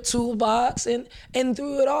 Right. the toolbox. And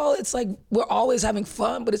through it all, it's we're always having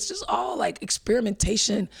fun, but it's just all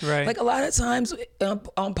experimentation. Right. A lot of times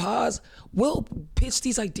on Pause, we'll pitch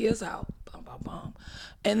these ideas out. Bum, bum, bum.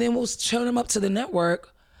 And then we'll show them up to the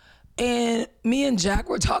network. And me and Jack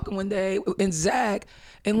were talking one day, and Zach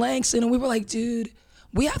and Langston, and we were like, dude,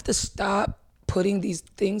 we have to stop putting these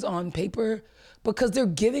things on paper because they're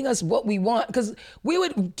giving us what we want. Because we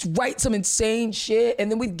would write some insane shit, and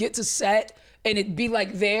then we'd get to set, and it'd be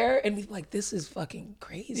there, and we'd be like, this is fucking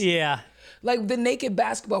crazy. Yeah. Like the naked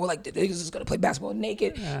basketball, we're like, the niggas is gonna play basketball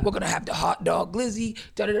naked. We're gonna have the hot dog glizzy,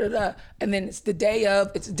 da da da da. And then it's the day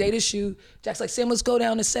to shoot. Jack's like, Sam, let's go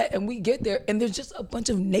down the set. And we get there, and there's just a bunch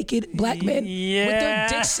of naked black men with their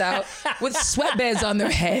dicks out, with sweatbands on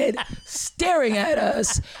their head, staring at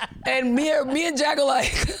us. And me and Jack are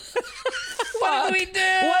like, What did we do?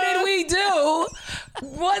 What did we do?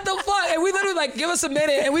 What the fuck? And we literally like, give us a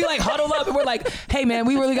minute, and we like huddle up, and we're like, hey man,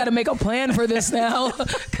 we really got to make a plan for this now,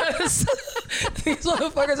 because these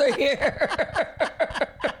motherfuckers are here.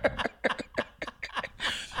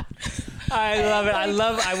 I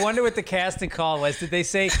love it. I wonder what the casting call was. Did they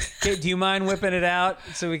say, "Hey, do you mind whipping it out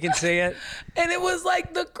so we can see it?" And it was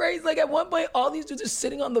like the crazy, like at one point, all these dudes are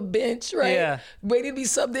sitting on the bench, right? Yeah. Waiting to be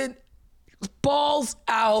subbed in, balls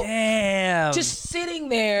out. Damn. Just sitting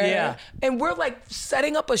there. Yeah. And we're like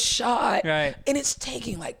setting up a shot. Right. And it's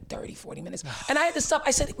taking like 30, 40 minutes. And I had to stop.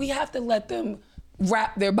 I said, we have to let them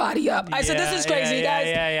wrap their body up. I said, this is crazy, guys.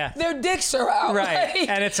 Yeah. Their dicks are out. Right. Like,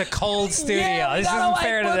 And it's a cold studio. yeah, This gotta, isn't like,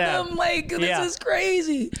 fair to put them. Like, this is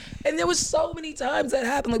crazy. And there was so many times that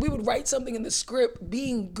happened. Like we would write something in the script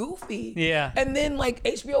being goofy. Yeah. And then like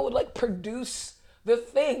HBO would like produce the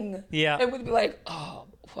thing. Yeah. And we'd be like, oh,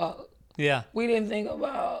 fuck. Yeah. We didn't think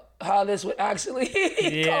about how this would actually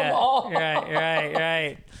Yeah. come off.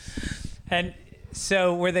 Right. And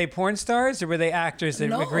so were they porn stars or were they actors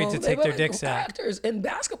that agreed to they take were, their like, dicks out? actors and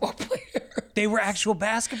basketball players. They were actual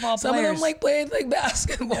basketball Some players. of them like played like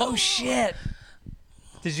basketball. Oh shit.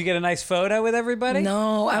 Did you get a nice photo with everybody?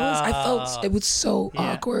 No, I felt it was so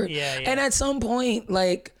awkward. Yeah. And at some point,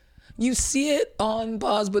 like you see it on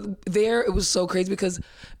pause, but there it was so crazy because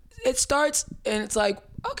it starts and it's like,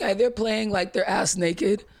 okay, they're playing like their ass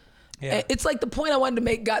naked. Yeah. And it's like the point I wanted to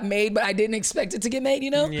make got made, but I didn't expect it to get made, you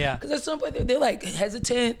know? Yeah. Because at some point they're like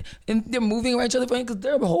hesitant and they're moving around each other because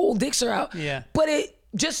their whole dicks are out. Yeah. But it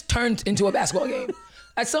just turned into a basketball game.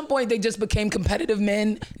 At some point, they just became competitive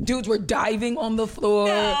men. Dudes were diving on the floor.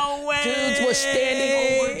 No way. Dudes were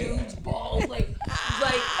standing over dudes' balls. Like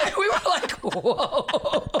we were like, whoa.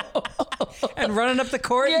 And running up the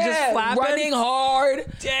court and just flapping? Running hard.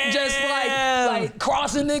 Damn. Just like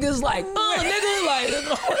crossing niggas like, nigga,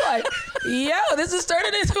 like, yo, this is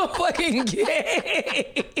turning into a fucking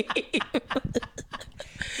game.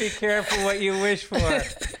 Be careful what you wish for.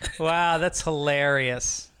 Wow, that's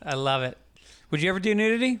hilarious. I love it. Would you ever do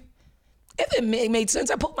nudity? If it made sense,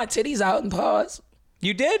 I put my titties out and pause.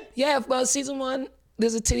 You did? Yeah, well, season 1,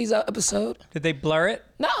 there's a titties out episode. Did they blur it?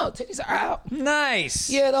 No, titties are out. Nice.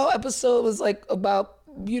 Yeah, the whole episode was like about,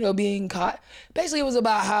 being caught. Basically, it was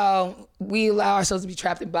about how we allow ourselves to be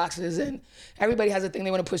trapped in boxes and everybody has a thing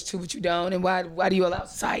they want to push to, but you don't. And why do you allow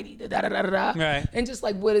society to da-da-da-da-da? Right. And just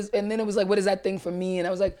like, and then it was like, what is that thing for me? And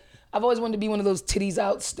I was like, I've always wanted to be one of those titties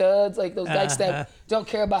out studs, like those dykes that don't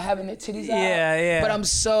care about having their titties out. Yeah. But I'm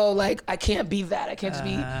so like, I can't be that. I can't just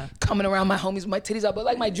be coming around my homies with my titties out. But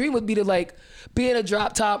like my dream would be to like be in a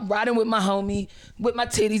drop top, riding with my homie, with my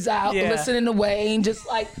titties out, listening to Wayne, just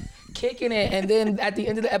like kicking it. And then at the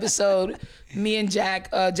end of the episode, me and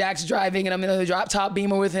Jack's driving and I'm in a drop top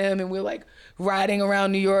Beamer with him and we're like riding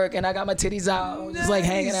around New York and I got my titties out, just like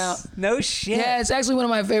hanging out. No shit. Yeah, it's actually one of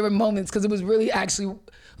my favorite moments because it was really actually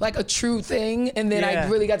like a true thing. And then I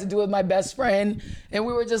really got to do it with my best friend and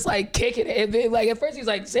we were just like kicking it. And then, like at first he was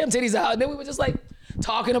like, Sam, titties out. And then we were just like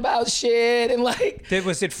talking about shit and like.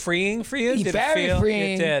 Was it freeing for you? Did very it feel?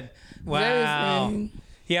 freeing. It did. Wow. Very freeing.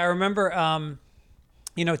 Yeah, I remember,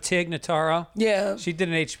 Tig Notaro? Yeah. She did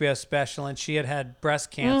an HBO special and she had breast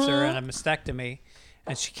cancer and a mastectomy.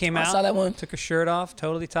 And she came out, saw that one. took her shirt off,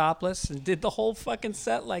 totally topless, and did the whole fucking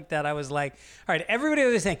set like that. I was like, all right, everybody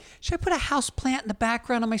was saying, should I put a house plant in the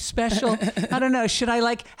background of my special? I don't know. Should I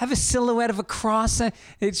like have a silhouette of a cross?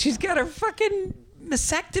 She's got her fucking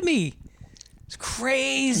mastectomy. It's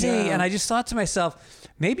crazy. Yeah. And I just thought to myself,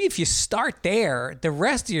 maybe if you start there, the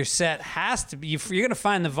rest of your set has to be, you're going to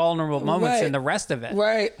find the vulnerable moments in the rest of it.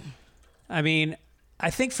 Right. I mean, I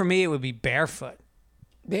think for me, it would be barefoot.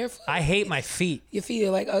 Barefoot? I hate my feet. Your feet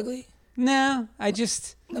are like ugly? No, I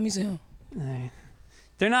just... Let me see them.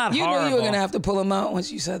 They're not You horrible. knew you were going to have to pull them out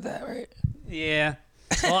once you said that, right? Yeah.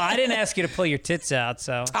 Well, I didn't ask you to pull your tits out,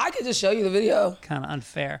 so I could just show you the video. kind of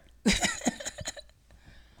unfair. They're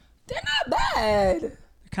not bad. They're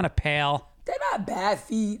kind of pale. They're not bad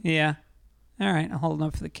feet. Yeah. All right, I'll hold them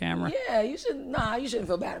up for the camera. Yeah, you shouldn't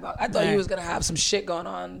feel bad about it. I thought Right. you was going to have some shit going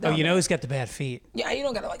on. Oh, down you know there. who's got the bad feet? Yeah, you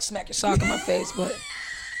don't got to like smack your sock in my face, but...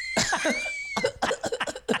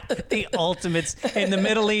 The ultimates. In the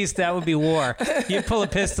Middle East, that would be war. You'd pull a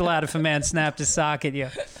pistol out if a man snapped his sock at you.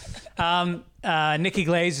 Nikki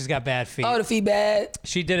Glazer's got bad feet. Oh, the feet bad.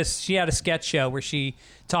 She had a sketch show where she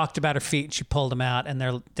talked about her feet and she pulled them out, and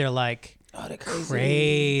they're like they're crazy.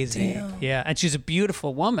 Crazy. Damn. Yeah, and she's a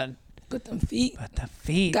beautiful woman. But them feet. But the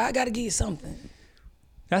feet. God got to give you something.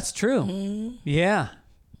 That's true. Mm-hmm. Yeah.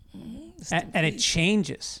 Mm-hmm. And it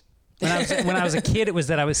changes. When I was a kid, it was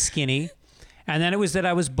that I was skinny, and then it was that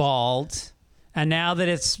I was bald, and now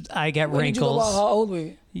that I get When wrinkles. did you go out? How old were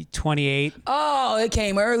you? 28. Oh, it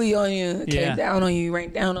came early on you. It came down on you.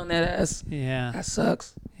 Rained down on that ass. Yeah. That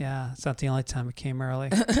sucks. Yeah, it's not the only time it came early.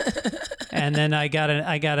 And then I got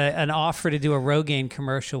an offer to do a Rogaine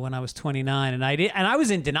commercial when I was 29, and I was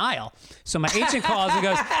in denial. So my agent calls and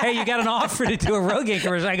goes, "Hey, you got an offer to do a Rogaine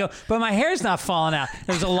commercial?" I go, "But my hair's not falling out."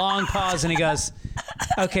 There was a long pause, and he goes,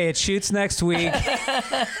 "Okay, it shoots next week."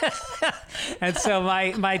 And so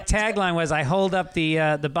my tagline was, I hold up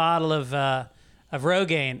the bottle of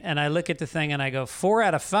Rogaine, and I look at the thing, and I go, 4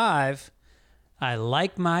 out of 5. I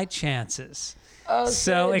like my chances. Oh,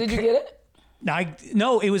 so did you get it?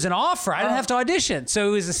 No, it was an offer. I didn't have to audition. So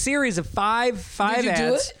it was a series of five Did you ads.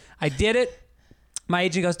 do it? I did it. My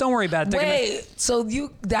agent goes, "Don't worry about it." Wait, so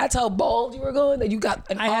that's how bald you were going? That you got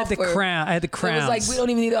an offer? I had the crown. I had the crowns. It was like, we don't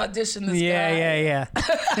even need to audition this guy. Yeah.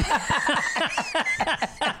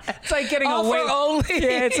 It's like getting a weight. Only.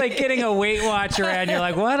 Yeah, it's like getting a Weight Watcher, and you're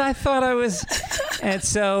like, "What? I thought I was." And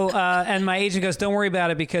so, and my agent goes, "Don't worry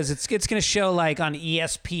about it because it's going to show like on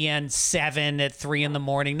ESPN 7 at 3 a.m.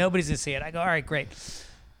 Nobody's going to see it." I go, "All right, great."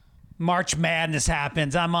 March Madness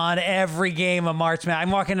happens. I'm on every game of March Madness. I'm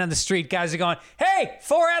walking down the street. Guys are going, "Hey,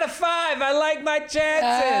 4 out of 5. I like my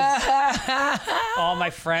chances." All my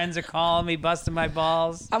friends are calling me, busting my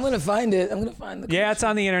balls. I'm going to find it. I'm going to find the Yeah, it's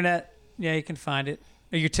on the internet. Yeah, you can find it.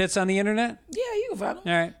 Are your tits on the internet? Yeah, you can find them.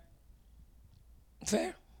 All right.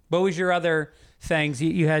 Fair. What was your other things?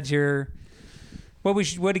 You had your...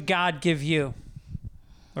 What did God give you?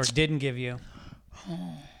 Or didn't give you?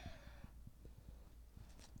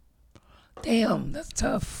 Damn, that's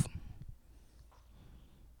tough.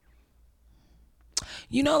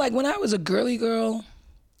 You know, like when I was a girly girl,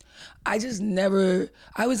 I was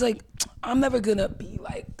like, I'm never gonna be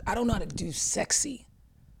like, I don't know how to do sexy.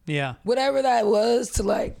 Yeah. Whatever that was to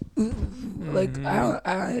like, like,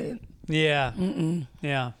 Yeah.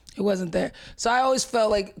 Yeah. It wasn't there. So I always felt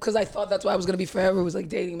like, because I thought that's why I was gonna be forever, was like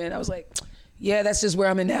dating men. I was like, yeah, that's just where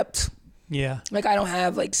I'm inept. Yeah. Like I don't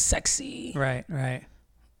have like sexy. Right.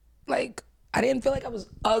 Like I didn't feel like I was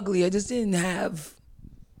ugly. I just didn't have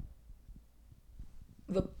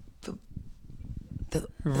the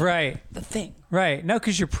Right. the thing. Right. No,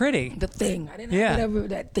 because you're pretty. The thing. I didn't have whatever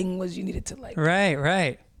that thing was you needed to like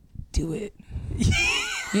Right. do it.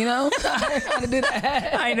 You know? I had to do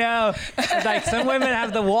that. I know. Like some women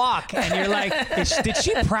have the walk, and you're like, did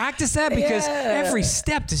she practice that? Because every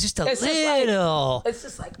step is just a little It's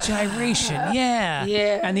just like gyration.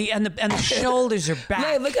 Yeah. And the shoulders are back.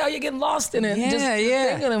 Yeah, look how you're getting lost in it. Yeah, just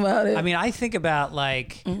yeah. thinking about it. I mean, I think about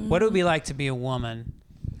like what it would be like to be a woman,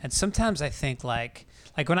 and sometimes I think like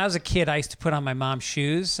when I was a kid, I used to put on my mom's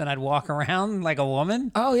shoes and I'd walk around like a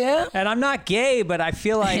woman. Oh yeah. And I'm not gay, but I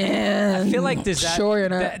feel like there's that, Sure you're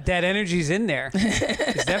not. that energy's in there.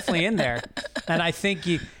 It's definitely in there. And I think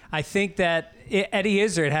that Eddie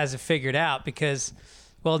Izzard has it figured out because,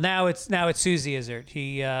 well, now it's Susie Izzard.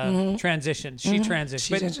 He transitioned. She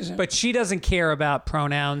transitioned. But she doesn't care about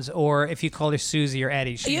pronouns or if you call her Susie or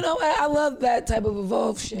Eddie. You know what? I love that type of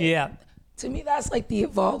evolved shit. Yeah. To me, that's like the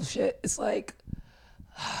evolved shit. It's like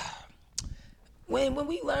when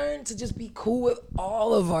we learn to just be cool with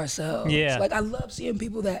all of ourselves. Yeah. Like I love seeing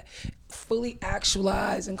people that fully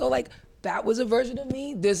actualize and go like, that was a version of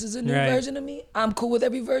me. This is a new version of me. I'm cool with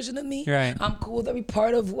every version of me. Right. I'm cool with every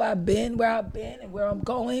part of who I've been, where I've been, and where I'm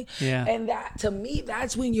going. Yeah. And that, to me,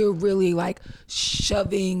 that's when you're really like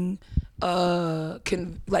shoving, shoving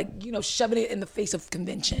it in the face of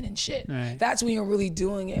convention and shit. Right. That's when you're really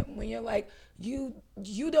doing it. When you're like, you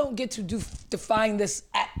don't get to define this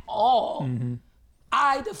at all. Mm-hmm.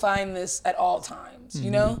 I define this at all times,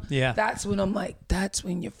 you know? Yeah. That's when I'm like, that's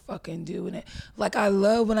when you're fucking doing it. Like I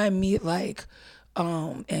love when I meet like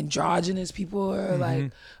androgynous people or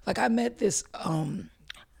like I met this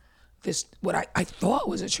what I thought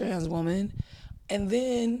was a trans woman. And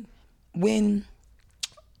then when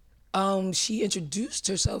she introduced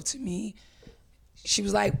herself to me, she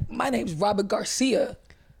was like, my name's Robert Garcia.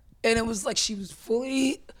 And it was like she was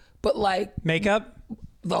fully, but like Makeup?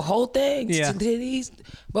 the whole thing, titties,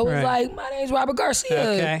 but was like, my name's Robert Garcia.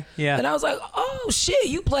 Okay, yeah. And I was like, oh shit,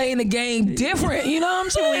 you playing the game different, you know what I'm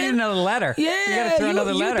saying? We need another letter. Yeah, you gotta throw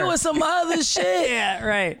another letter. You doing some other shit. Yeah,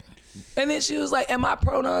 right. And then she was like, and my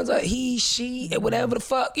pronouns are he, she, and whatever the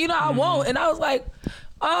fuck. You know, I won't. And I was like,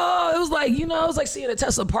 oh, it was like, you know, it was like seeing a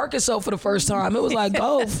Tesla Parker show for the first time. It was like,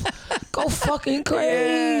 go fucking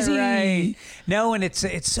crazy. Yeah, right. No, and it's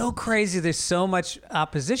so crazy. There's so much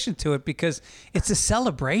opposition to it because it's a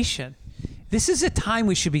celebration. This is a time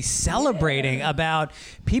we should be celebrating about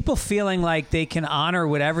people feeling like they can honor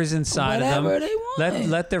whatever's inside Whatever of them. they want.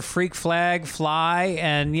 Let their freak flag fly,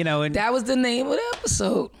 and you know. And, That was the name of the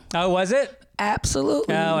episode. oh, was it?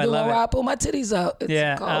 Absolutely. Oh, I the love one where it. I pull my titties out. It's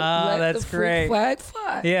Yeah. called Oh, Let that's the Freak great. Flag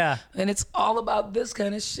Fly. Yeah. And it's all about this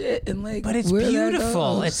kind of shit and like. But it's where that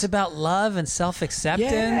beautiful. goes. It's about love and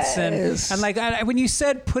self-acceptance, Yes. and like when you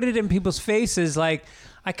said put it in people's faces, like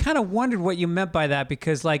I kind of wondered what you meant by that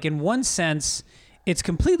because, like, in one sense, it's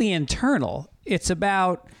completely internal. It's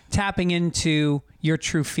about tapping into your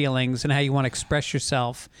true feelings and how you want to express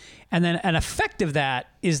yourself, and then an effect of that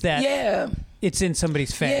is that Yeah. it's in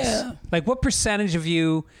somebody's face. Yeah. Like, what percentage of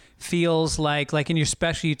you feels like in your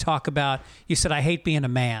special you talk about, you said, I hate being a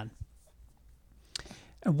man.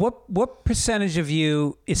 And what percentage of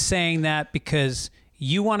you is saying that because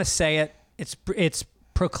you want to say it, it's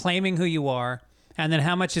proclaiming who you are, and then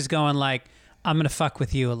how much is going like, I'm going to fuck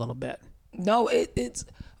with you a little bit? No, it's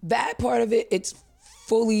that part of it. It's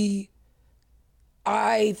fully.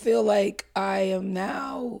 I feel like I am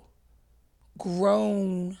now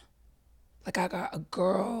grown. Like I got a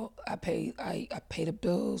girl. I pay the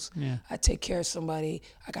bills. Yeah. I take care of somebody.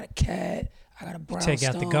 I got a cat. I got a brownstone. Take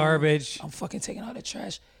out the garbage. I'm fucking taking out the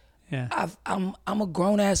trash. Yeah. I'm a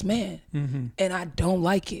grown ass man, and I don't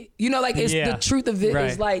like it. You know, like it's Yeah. the truth of it is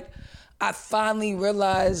Right. like I finally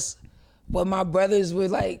realized what my brothers were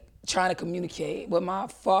like trying to communicate, what my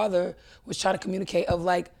father was trying to communicate of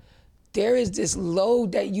like there is this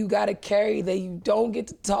load that you got to carry that you don't get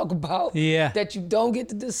to talk about, Yeah. that you don't get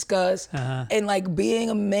to discuss, and like being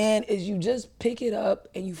a man is you just pick it up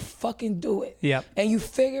and you fucking do it, Yep. and you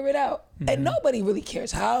figure it out, and nobody really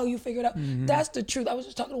cares how you figure it out. That's the truth. I was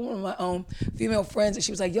just talking to one of my female friends, and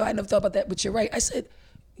she was like, "Yo, I never thought about that, but you're right." I said,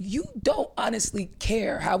 "You don't honestly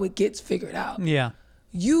care how it gets figured out. Yeah.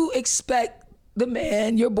 You expect the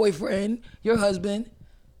man, your boyfriend, your husband,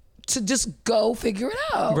 to just go figure it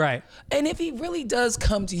out. Right. And if he really does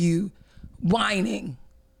come to you whining,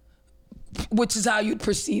 which is how you'd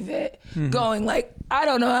perceive it, going like, I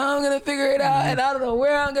don't know how I'm gonna figure it out, and I don't know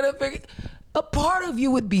where I'm gonna figure it, a part of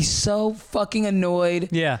you would be so fucking annoyed.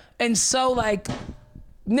 Yeah. And so like,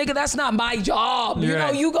 nigga, that's not my job. You know,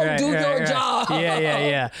 Right, you go right, do right, your right. job.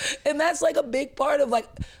 Yeah. And that's like a big part of like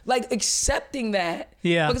accepting that.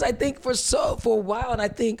 Yeah. Because I think for a while, and I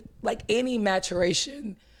think like any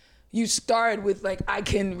maturation, you start with like, I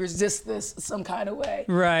can resist this some kind of way.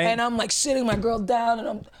 Right. And I'm like sitting my girl down and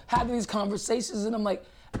I'm having these conversations and I'm like,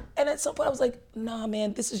 and at some point I was like, nah,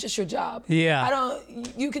 man, this is just your job. Yeah.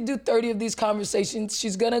 You could do 30 of these conversations.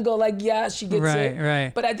 She's gonna go like, yeah, she gets it.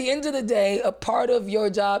 Right. But at the end of the day, a part of your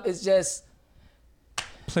job is just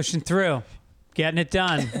Pushing through, getting it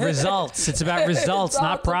done. Results. It's about results,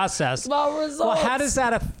 not process. It's about results. Well, how does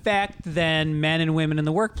that affect then men and women in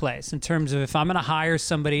the workplace in terms of if I'm going to hire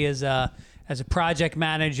somebody as a project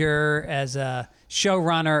manager, as a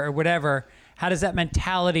showrunner or whatever, how does that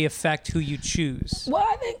mentality affect who you choose? Well,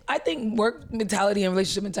 I think work mentality and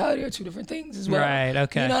relationship mentality are two different things as well. Right,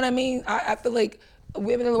 okay. You know what I mean? I feel like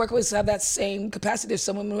women in the workplace have that same capacity. There's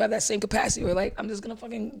some women who have that same capacity where like, I'm just gonna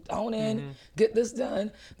fucking hone in, get this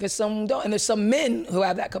done. There's some who don't. And there's some men who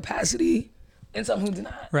have that capacity and some who do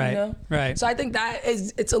not. Right, You know? right. So I think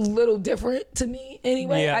it's a little different to me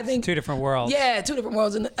anyway. Yeah, I think it's two different worlds. Yeah, two different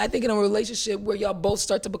worlds. And I think in a relationship where y'all both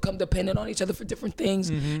start to become dependent on each other for different things,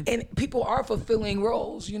 and people are fulfilling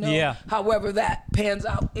roles, you know, Yeah. however that pans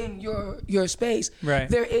out in your space. Right.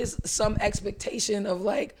 There is some expectation of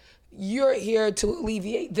like, you're here to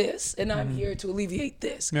alleviate this, and I'm here to alleviate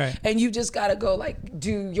this. Right. And you just gotta go like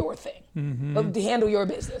do your thing, handle your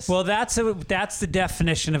business. Well, that's the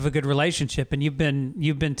definition of a good relationship, and you've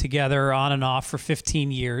been together on and off for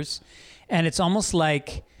 15 years, and it's almost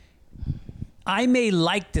like I may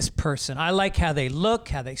like this person. I like how they look,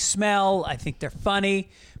 how they smell. I think they're funny,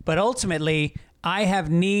 but ultimately, I have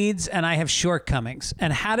needs and I have shortcomings.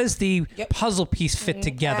 And how does the puzzle piece fit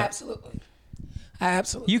together? Absolutely.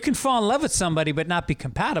 You can fall in love with somebody, but not be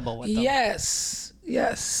compatible with them. Yes.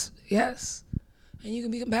 And you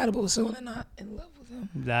can be compatible with someone and not in love with them.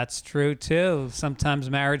 That's true too. Sometimes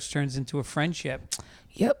marriage turns into a friendship,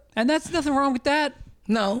 Yep. and that's nothing wrong with that.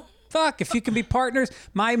 No. Fuck, if you can be partners.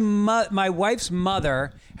 My wife's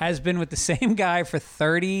mother has been with the same guy for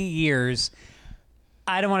 30 years.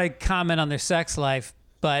 I don't want to comment on their sex life,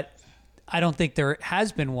 but I don't think there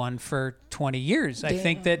has been one for 20 years. I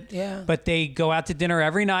think that, yeah. but they go out to dinner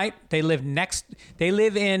every night. They live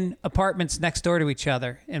in apartments next door to each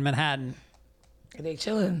other in Manhattan. They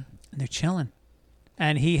chilling. And they're chilling.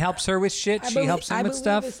 And he helps her with shit. She helps him with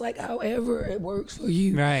stuff. It's like however it works for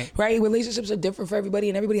you. Right. Right. Relationships are different for everybody,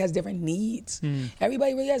 and everybody has different needs.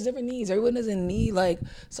 Everybody really has different needs. Everyone doesn't need, like,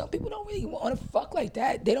 some people don't really want to fuck like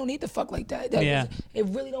that. They don't need to fuck like that. Yeah. It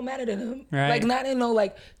really don't matter to them. Right. Like, not in no,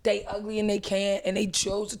 like, they ugly and they can't, and they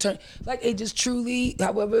chose to turn. Like, it just truly,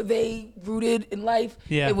 however they rooted in life,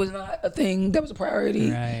 Yeah. it was not a thing that was a priority.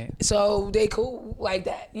 Right. So they cool like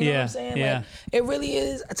that. You know what Yeah. I'm saying? Yeah. Like, it really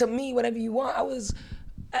is, to me, whatever you want.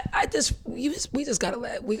 We just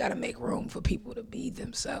gotta make room for people to be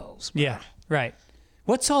themselves. Yeah, right.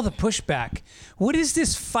 What's all the pushback? What is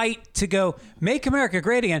this fight to go make America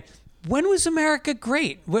great again? When was America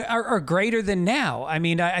great or greater than now? I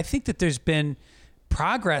mean, I think that there's been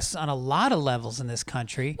progress on a lot of levels in this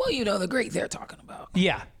country. Well, you know the great they're talking about.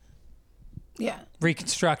 Yeah, Yeah,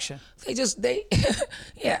 Reconstruction. they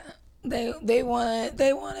want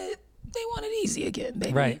it easy again,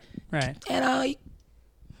 baby. Right. And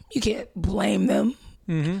you can't blame them.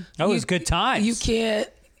 Oh, it was good times. You can't,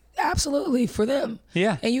 absolutely, for them.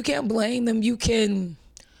 Yeah. And you can't blame them. You can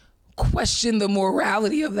question the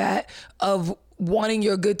morality of that, of wanting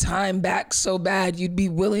your good time back so bad you'd be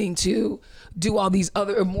willing to do all these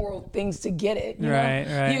other immoral things to get it. You know?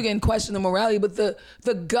 Right. You can question the morality, but the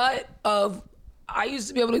gut of, I used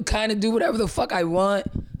to be able to kind of do whatever the fuck I want,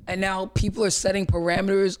 and now people are setting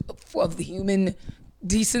parameters of the human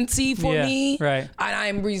decency for me. Right. And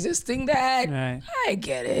I'm resisting that. Right. I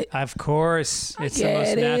get it. Of course. It's the get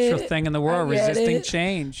most natural it. thing in the world, I get resisting it.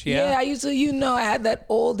 change. Yeah, Yeah. I used to, I had that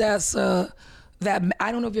old ass, that,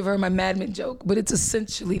 I don't know if you've heard my Mad Men joke, but it's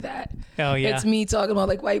essentially that. Oh, yeah. It's me talking about,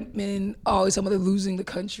 like, white men always talking about they're losing the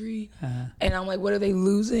country. And I'm like, what are they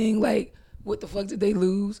losing? Like, what the fuck did they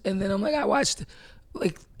lose? And then I'm like, I watched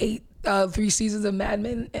like 3 seasons of Mad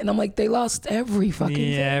Men, and I'm like, they lost every fucking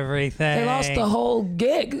thing. Everything. They lost the whole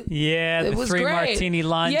gig. Yeah, It the was 3 great. martini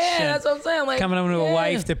lunch. Yeah, and that's what I'm saying. Like, coming home to a yeah.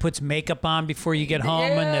 wife that puts makeup on before you get home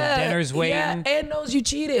and the dinner's waiting. Yeah, and knows you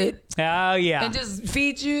cheated. Oh, yeah. And just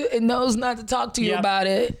feeds you and knows not to talk to you Yep. about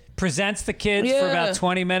it. Presents the kids for Yeah. about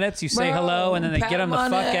 20 minutes. You say Bro, hello, and then they pat get them the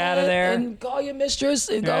on fuck out of there. And call your mistress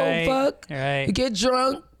and Right, go fuck. right. You get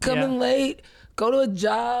drunk, come Yeah. in late, go to a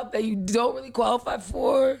job that you don't really qualify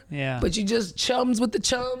for. Yeah. But you just chums with the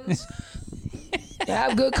chums. You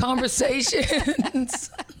have good conversations.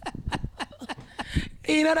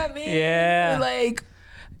 You know what I mean? Yeah. Like,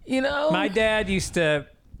 My dad used to,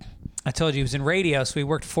 I told you he was in radio, so he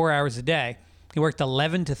worked 4 hours a day. He worked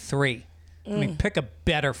 11 to 3. I mean, pick a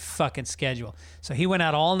better fucking schedule. So he went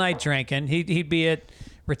out all night drinking. He'd be at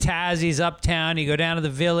Rattazzi's uptown. He'd go down to the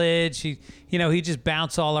Village. He'd just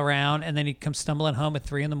bounce all around, and then he'd come stumbling home at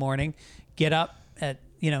 3 a.m, get up at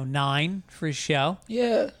 9 for his show.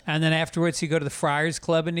 Yeah. And then afterwards he'd go to the Friars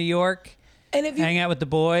Club in New York, And if you hang out with the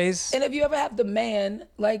boys. And if you ever have the man,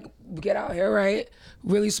 like, get out here, right?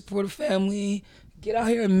 Really support a family, get out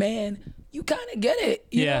here and man, you kind of get it,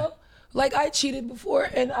 you Yeah. know? Like, I cheated before,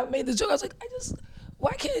 and I made the joke. I was like,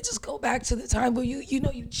 why can't it just go back to the time where you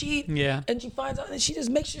cheat, Yeah. and she finds out, and she just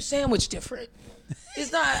makes your sandwich different.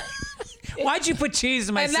 It's not. Why'd you put cheese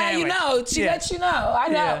in my And sandwich? now you know. She Yeah. lets you know. I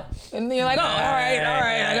know. Yeah. And then you're like, oh, all right.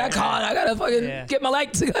 I got caught. I gotta fucking Yeah. get my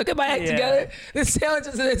act together. This sandwich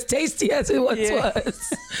isn't as tasty as it once Yeah.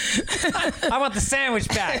 was. I want the sandwich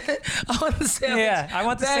back. I want the sandwich. Yeah, I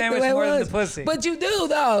want the back sandwich way it more than was. the pussy. But you do,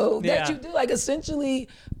 though. Yeah. That you do. Like, essentially,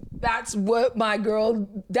 that's what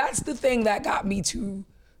that's the thing that got me to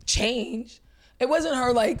change. It wasn't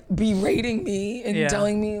her, like, berating me and Yeah.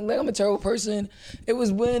 telling me, like, I'm a terrible person. It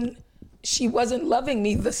was when she wasn't loving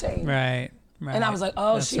me the same. Right. And I was like,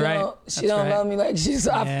 oh, That's she right. don't That's right. right. love me like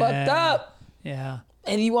I fucked up. Yeah.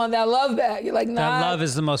 And you want that love back. You're like, nah. That love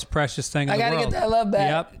is the most precious thing in I the gotta world. get that love back.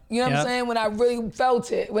 Yep. You know what I'm Yep. saying? When I really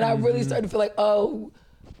felt it, when I really started to feel like, oh,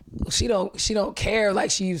 she don't care like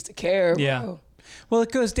she used to care. Bro. Yeah. Well,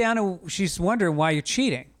 it goes down to she's wondering why you're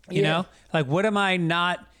cheating. You Yeah. know, like what am I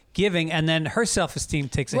not giving? And then her self-esteem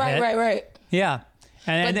takes a hit. Right. Yeah.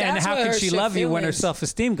 And that's how what can hurts she your love you when her feelings.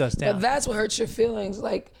 self-esteem goes down? But that's what hurts your feelings.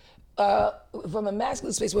 Like, from a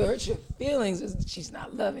masculine space, what hurts your feelings is that she's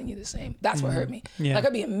not loving you the same. That's what hurt me. Yeah. Like, her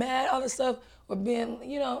being mad, all this stuff, or being,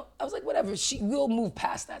 I was like, whatever. We'll move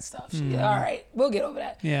past that stuff. All right, we'll get over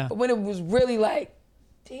that. Yeah. But when it was really like,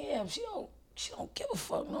 damn, she don't give a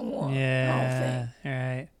fuck no more. I don't Yeah. think. All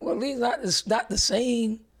right. Well, at least not the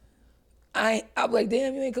same. I'm like,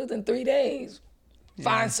 damn, you ain't cooked in 3 days.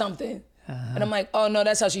 Find something. And I'm like, oh no,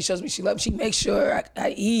 that's how she shows me she loves me. She makes sure I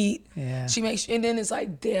eat. Yeah. She makes, and then it's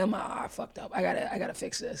like, damn, I fucked up. I gotta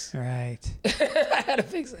fix this. Right. I gotta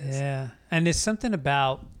fix this. Yeah. And there's something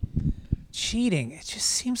about cheating. It just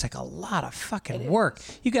seems like a lot of fucking work.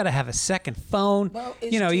 You got to have a second phone. Well,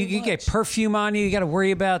 it's you know, too you get much. perfume on you. You got to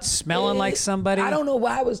worry about smelling like somebody. I don't know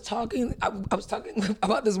why I was talking. I was talking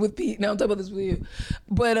about this with Pete. Now I'm talking about this with you.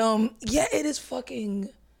 But yeah, it is fucking.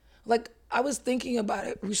 Like I was thinking about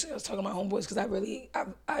it recently. I was talking to my homeboys because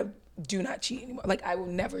I do not cheat anymore. Like I will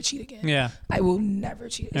never cheat again. Yeah. I will never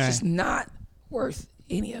cheat. It's Right. just not worth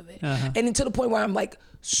any of it. Uh-huh. And then to the point where I'm like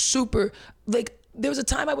super like. There was a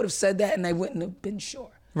time I would have said that and I wouldn't have been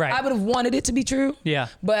sure. Right. I would have wanted it to be true. Yeah.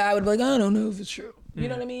 But I would be like, I don't know if it's true. You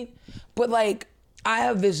know what I mean? But like, I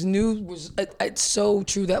have this new, it's so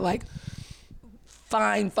true that like,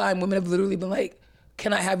 fine women have literally been like,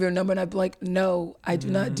 can I have your number? And I'd be like, no, I do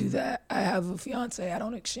not do that. I have a fiance. I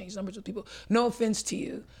don't exchange numbers with people. No offense to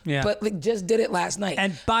you. Yeah. But like, just did it last night.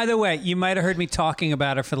 And by the way, you might have heard me talking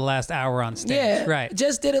about her for the last hour on stage. Yeah. Right.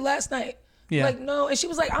 Just did it last night. Yeah. Like, no. And she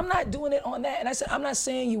was like, I'm not doing it on that. And I said, I'm not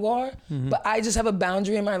saying you are, but I just have a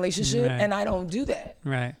boundary in my relationship Right. and I don't do that.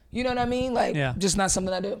 Right. You know what I mean? Like, Yeah. just not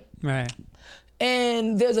something I do. Right.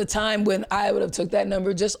 And there's a time when I would have took that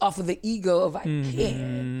number just off of the ego of I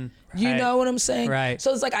can. You Right. know what I'm saying? Right.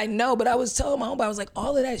 So it's like, I know, but I was telling my homeboy, I was like,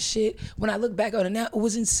 all of that shit, when I look back on it now, it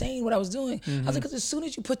was insane what I was doing. I was like, because as soon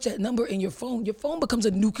as you put that number in your phone becomes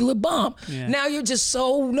a nuclear bomb. Yeah. Now you're just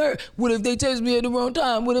so nervous. What if they text me at the wrong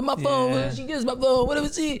time? What if my phone, what Yeah. if she gets my phone? What if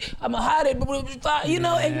it's she? I'm going to hide it, but what if it's fine? You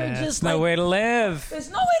know, and you're Yeah, just it's like, no way to live. there's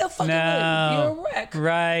no way to fucking live. You're a wreck.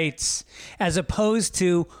 Right. As opposed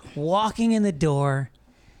to walking in the door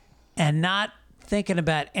and not thinking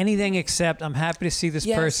about anything except I'm happy to see this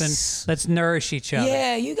Yes. person. Let's nourish each other.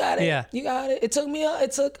 Yeah, you got it. Yeah. You got it. It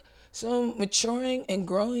took some maturing and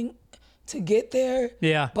growing to get there.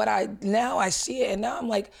 Yeah. But now I see it, and now I'm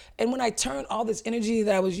like, and when I turn all this energy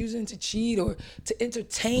that I was using to cheat or to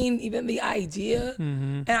entertain even the idea,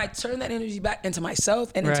 and I turn that energy back into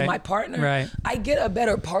myself and into Mm-hmm. Right. my partner, Right. I get a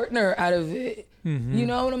better partner out of it. You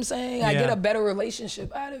know what I'm saying? I Yeah. get a better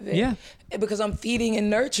relationship out of it. Yeah. Because I'm feeding and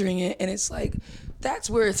nurturing it, and it's like,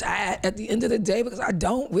 that's where it's at the end of the day, because I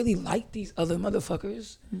don't really like these other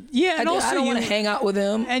motherfuckers. Yeah, and also I don't want to hang out with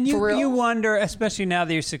them. And for real. you wonder, especially now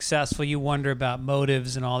that you're successful, you wonder about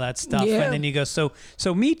motives and all that stuff. Yeah. And then you go, so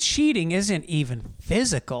me cheating isn't even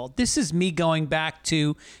physical. This is me going back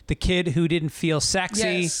to the kid who didn't feel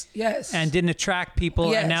sexy Yes. and didn't attract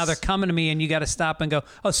people. And now Yes. they're coming to me and you got to stop and go,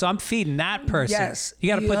 oh, so I'm feeding that person. Yes. You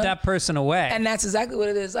got to put that person away. And that's exactly what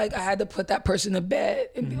it is. Like, I had to put that person to bed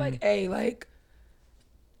and be Mm-hmm. like, hey, like,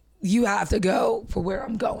 you have to go for where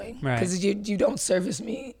I'm going. Right. Because you don't service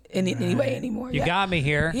me in any way anymore. You got me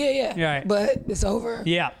here. Yeah. Right. But it's over.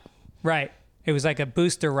 Yeah. Right. It was like a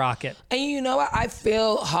booster rocket. And you know what? I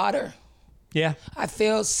feel hotter. Yeah. I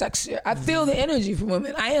feel sexier. I feel the energy from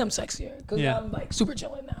women. I am sexier because Yeah. I'm like super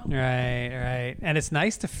chilling now. Right. And it's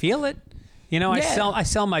nice to feel it. You know, Yeah. I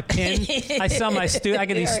sell my pin. I sell my I get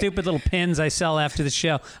these Right. stupid little pins I sell after the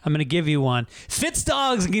show. I'm going to give you one. Fitz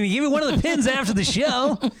Dogs, I'm going to give you one of the pins after the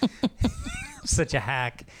show. Such a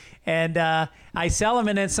hack. And I sell them,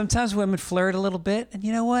 and then sometimes women flirt a little bit, and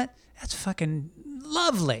you know what? That's fucking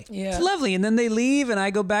lovely. Yeah. It's lovely. And then they leave, and I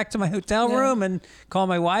go back to my hotel Yeah. room and call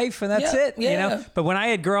my wife, and that's Yeah, it. You know. yeah. But when I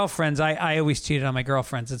had girlfriends, I always cheated on my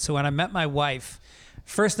girlfriends, and so when I met my wife,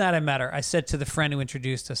 first night I met her, I said to the friend who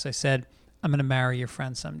introduced us, I said, I'm going to marry your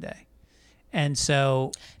friend someday. And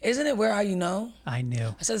so Isn't it where how you know? I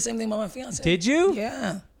knew. I said the same thing about my fiance. Did you?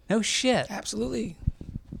 Yeah, No shit. absolutely.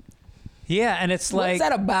 Yeah, and it's like, What's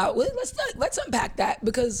that about? Let's unpack that,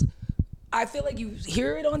 because I feel like you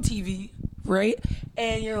hear it on TV, right?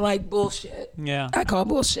 And you're like, bullshit. Yeah. I call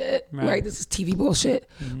bullshit, right? This is TV bullshit.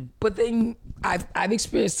 But then I've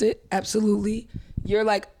experienced it, absolutely. You're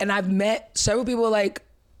like, and I've met several people like,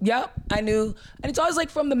 yep, I knew. And it's always like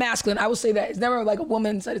from the masculine. I will say that. It's never like a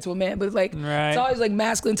woman said it to a man, but it's like, Right. it's always like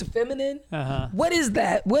masculine to feminine. Uh-huh. What is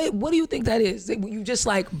that? What do you think that is? You just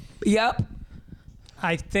like, yep.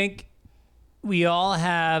 I think we all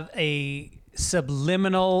have a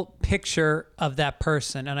subliminal picture of that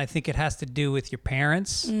person, and I think it has to do with your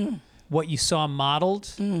parents, what you saw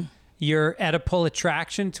modeled, your Oedipal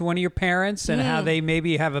attraction to one of your parents, and how they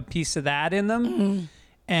maybe have a piece of that in them.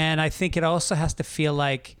 And I think it also has to feel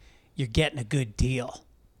like you're getting a good deal.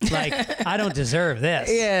 Like, I don't deserve this.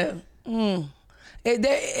 Yeah.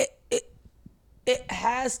 It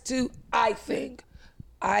has to, I think.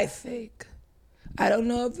 I don't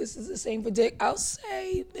know if this is the same for dick. I'll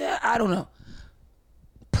say, yeah, I don't know.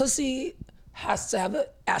 Pussy has to have an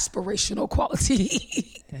aspirational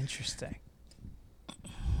quality. Interesting.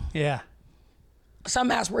 Yeah.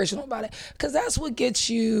 Something aspirational about it, because that's what gets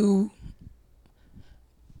you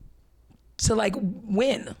to like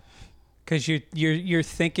win. Because you're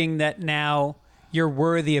thinking that now you're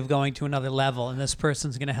worthy of going to another level, and this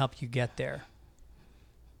person's going to help you get there.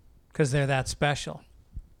 Because they're that special.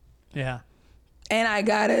 Yeah. And I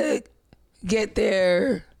gotta get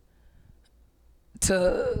there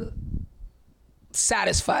to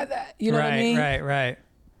satisfy that. You know what I mean? Right.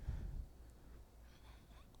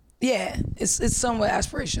 Yeah, it's somewhat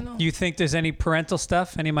aspirational. You think there's any parental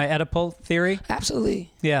stuff? Any of my Oedipal theory?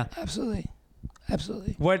 Absolutely. Yeah. Absolutely.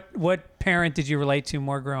 What parent did you relate to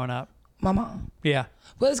more growing up? My mom. Yeah.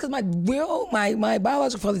 Well, it's because my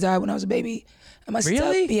biological father died when I was a baby. And my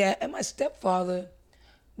and my stepfather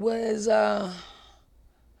was I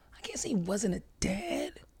can't say he wasn't a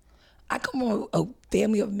dad. I come from a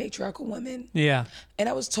family of matriarchal women. Yeah. And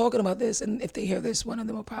I was talking about this, and if they hear this, one of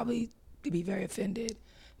them will probably be very offended,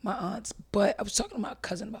 my aunts. But I was talking to my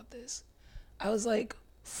cousin about this. I was like,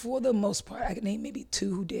 for the most part, I could name maybe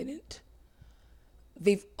 2 who didn't.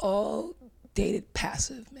 They've all dated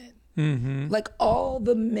passive men. Mm-hmm. Like all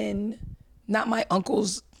the men, not my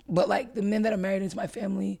uncles, but like the men that are married into my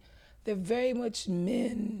family, they're very much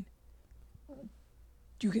men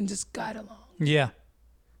you can just guide along. Yeah.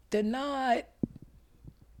 They're not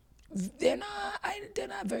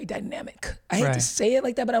very dynamic. I hate to say it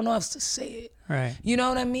like that, but I don't know how else to say it. Right. You know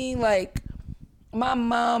what I mean? Like, my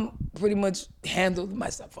mom pretty much handled my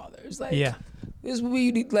stepfather. It's like, yeah. This is what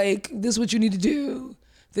you need, like, this is what you need to do.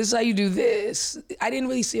 This is how you do this. I didn't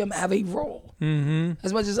really see him have a role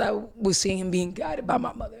as much as I was seeing him being guided by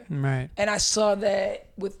my mother. Right. And I saw that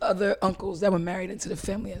with other uncles that were married into the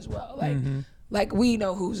family as well. Like we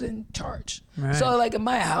know who's in charge. Right. So like in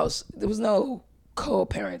my house, there was no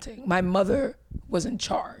co-parenting. My mother was in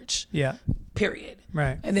charge. Yeah. Period.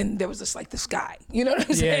 Right. And then there was this guy. You know what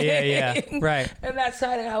I'm saying? Yeah. Right. And that's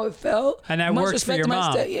how it felt. And that worked for your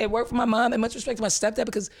mom. It worked for my mom, and much respect to my stepdad,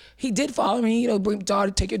 because he did follow me. You know,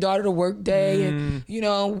 take your daughter to work day, and you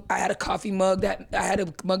know, I had a coffee mug that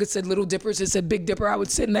said Little Dippers. It said Big Dipper. I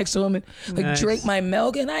would sit next to him and like drink my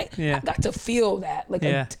milk, and I got to feel that. Like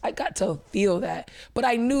I got to feel that. But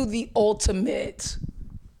I knew the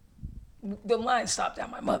line stopped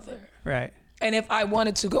at my mother. Right. And if I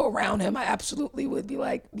wanted to go around him, I absolutely would be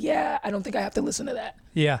like, yeah, I don't think I have to listen to that.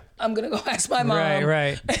 Yeah. I'm going to go ask my mom.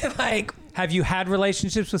 Right. And like, have you had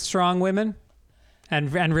relationships with strong women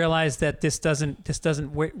and realized that this doesn't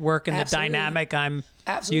work in the dynamic I'm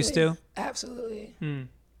used to? Absolutely.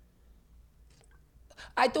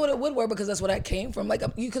 I thought it would work because that's what I came from. Like,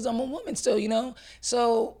 because I'm a woman still, you know?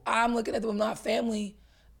 So I'm looking at them, not family,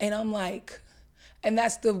 and I'm like, and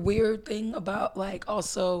that's the weird thing about like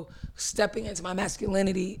also stepping into my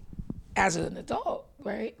masculinity as an adult,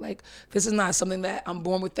 right? Like, this is not something that I'm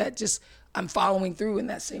born with, that just I'm following through in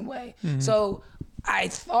that same way. So I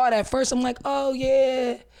thought at first, I'm like, oh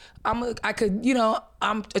yeah, I'm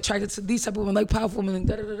attracted to these type of women, like powerful women,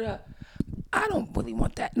 da-da-da-da. I don't really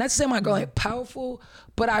want that. Not to say my girl ain't powerful,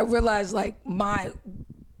 but I realized like my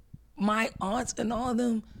aunts and all of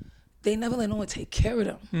them, they never let no one take care of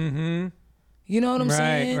them. You know what I'm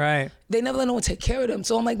saying? Right. They never let no one take care of them.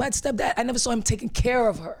 So I'm like, my stepdad, I never saw him taking care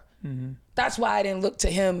of her. That's why I didn't look to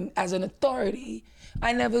him as an authority.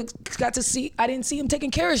 I didn't see him taking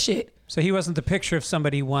care of shit. So he wasn't the picture of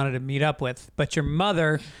somebody you wanted to meet up with, but your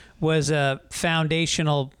mother was a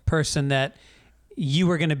foundational person that you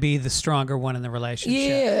were going to be the stronger one in the relationship.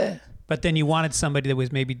 Yeah. But then you wanted somebody that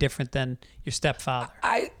was maybe different than your stepfather.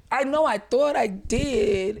 I know I thought I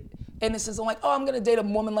did. In the sense, I'm like, oh, I'm going to date a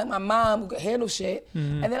woman like my mom who could handle shit.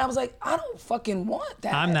 And then I was like, I don't fucking want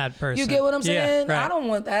that. I'm that person. You get what I'm saying? Yeah, right. I don't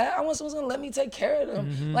want that. I want someone to let me take care of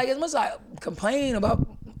them. Like, as much as I complain about,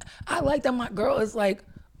 I like that my girl is like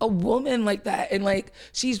a woman like that. And like,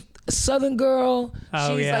 she's a Southern girl.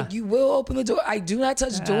 She's like, you will open the door. I do not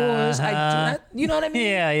touch doors. I do not, you know what I mean?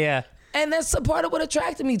 Yeah. And that's a part of what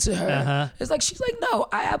attracted me to her. It's like, she's like, no,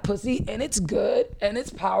 I have pussy and it's good and it's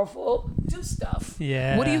powerful. Do stuff.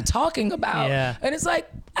 Yeah. What are you talking about? Yeah. And it's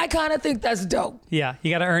like, I kind of think that's dope. Yeah.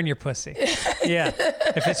 You got to earn your pussy. Yeah.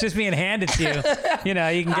 If it's just being handed to you, you know,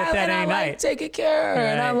 you can get that any night. I like taking care of her,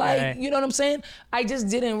 and I like, you know what I'm saying? I just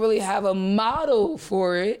didn't really have a model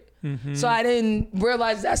for it. So I didn't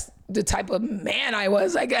realize that's the type of man I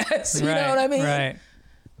was, I guess. You know what I mean? Right.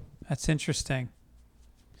 That's interesting.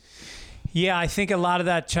 Yeah, I think a lot of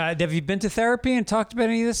that have you been to therapy and talked about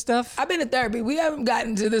any of this stuff? I've been to therapy. We haven't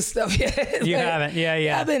gotten to this stuff yet. You haven't?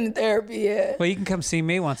 Yeah. I've been to therapy, yeah. Well, you can come see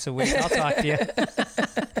me once a week. I'll talk to you.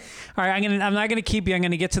 All right, I'm not gonna keep you. I'm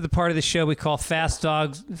gonna get to the part of the show we call Fast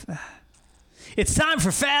Dogs. It's time for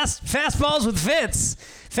Fastballs with Fitz.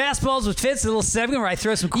 Fastballs with Fitz, a little segment where I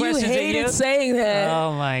throw some questions You hated at you. saying that.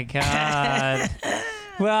 Oh my God.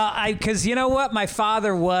 Well, because you know what? My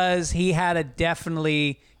father he had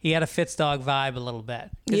a Fitz dog vibe a little bit.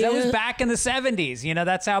 Because that was Yeah. back in the 70s. You know,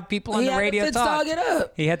 that's how people on the radio Fitz talk. dog it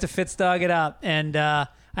up. He had to Fitz dog it up. And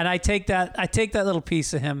I take that little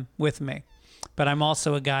piece of him with me. But I'm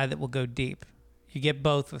also a guy that will go deep. You get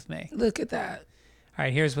both with me. Look at that. All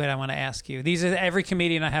right, here's what I want to ask you. These are every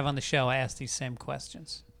comedian I have on the show. I ask these same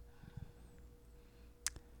questions.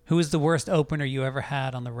 Who is the worst opener you ever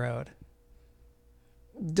had on the road?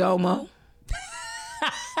 Domo.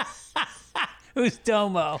 Who's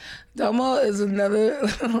Domo? Domo is another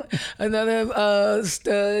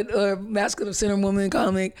stud or masculine center woman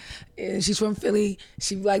comic, and she's from Philly.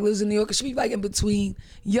 She like lives in New York. She be like in between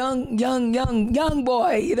young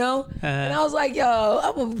boy, you know. And I was like, yo,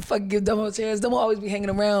 I'm gonna fucking give Domo a chance. Domo always be hanging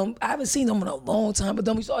around. I haven't seen Domo in a long time, but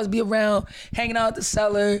Domo used to always be around, hanging out at the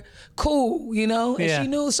cellar, cool, you know. And Yeah. she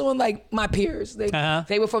knew someone like my peers. They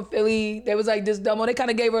were from Philly. They was like this Domo. They kind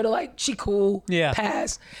of gave her the like she cool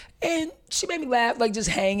pass. And she made me laugh, like just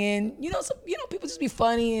hanging. You know, people just be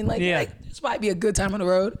funny and like this might be a good time on the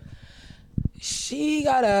road. She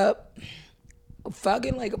got up,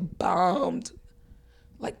 fucking like bombed.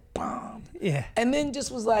 Yeah. And then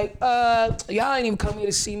just was like, y'all ain't even come here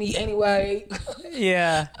to see me anyway.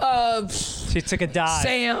 Yeah. She took a dive.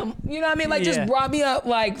 Sam, you know what I mean? Like just brought me up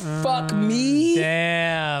like, fuck me.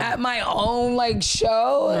 Damn. At my own like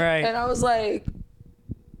show. Right. And I was like,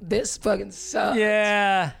 this fucking sucks.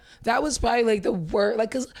 Yeah. That was probably like the worst.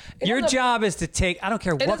 Like, cause Your job is to take, I don't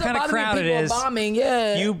care what kind of crowd it is. Bombing,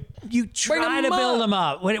 yeah. You try to build them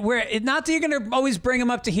up. Not that you're going to always bring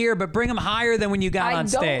them up to here, but bring them higher than when you got on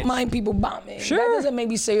stage. I don't mind people bombing. Sure. That doesn't make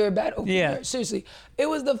me say you're a bad opener. Yeah. Seriously. It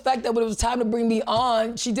was the fact that when it was time to bring me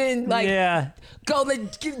on, she didn't go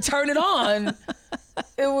turn it on.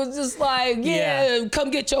 It was just like,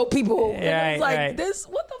 come get your people. And it was like, this,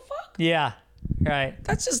 what the fuck? Yeah. Right.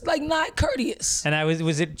 That's just like not courteous. And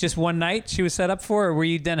was it just one night she was set up for, or were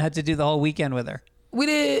you then had to do the whole weekend with her? We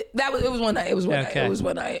did. It was one night. It was one night. It was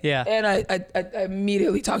one night. Yeah. And I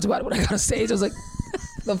immediately talked about it when I got on stage. I was like,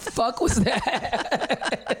 the fuck was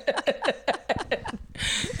that?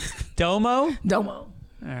 Domo? Domo. All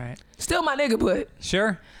right. Still my nigga, but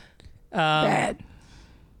Sure. bad.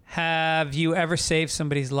 Have you ever saved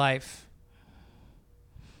somebody's life?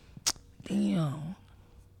 Damn.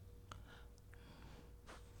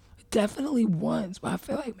 Definitely once, but I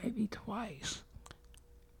feel like maybe twice.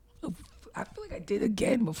 I feel like I did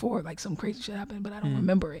again before, like some crazy shit happened, but I don't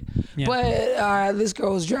remember it. Yeah. But this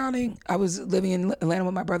girl was drowning. I was living in Atlanta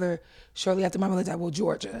with my brother shortly after my mother died. Well,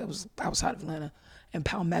 Georgia. It was outside of Atlanta in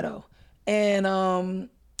Palmetto. And I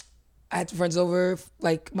had some friends over,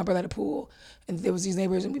 like my brother had a pool, and there was these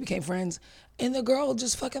neighbors, and we became friends. And the girl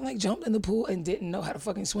just fucking like jumped in the pool and didn't know how to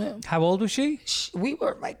fucking swim. How old was she? We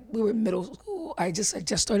were middle school. I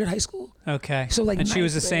just started high school. Okay. So like, and she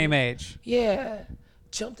was the ninth same grade. age. Yeah.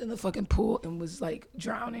 Jumped in the fucking pool and was like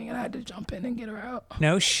drowning, and I had to jump in and get her out.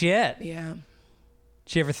 No shit. Yeah. Did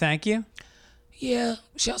she ever thank you? Yeah.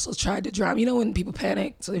 She also tried to drown. You know when people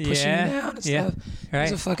panic, so they push you down and stuff. It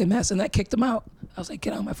was a fucking mess, and that kicked them out. I was like,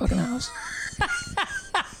 get out of my fucking house.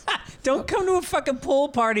 Don't come to a fucking pool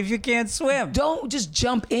party if you can't swim. Don't just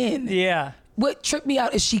jump in. Yeah. What tripped me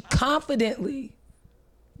out is she confidently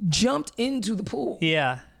jumped into the pool.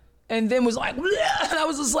 Yeah. And then was like, bleh, and I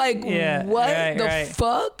was just like, what the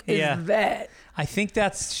fuck is that? I think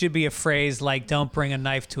that should be a phrase like, don't bring a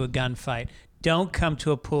knife to a gunfight. Don't come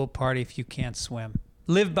to a pool party if you can't swim.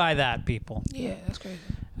 Live by that, people. Yeah, that's crazy.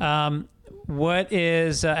 What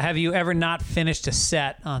is, have you ever not finished a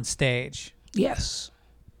set on stage? Yes.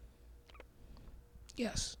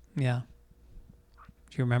 Yes. Yeah.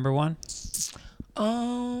 Do you remember one?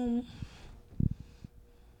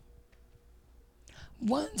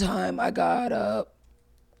 One time I got up,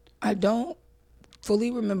 I don't fully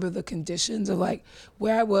remember the conditions of like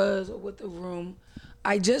where I was or what the room.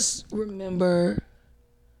 I just remember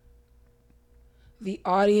the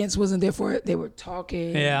audience wasn't there for it. They were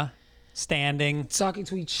talking. Yeah. Standing. Talking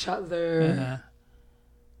to each other. Uh-huh.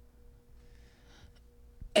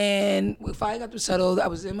 And if I got settled, I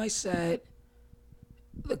was in my set.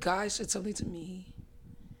 The guy said something to me.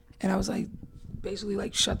 And I was like, basically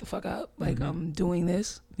like, shut the fuck up. Like, I'm doing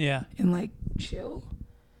this. Yeah. And like, chill.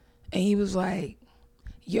 And he was like,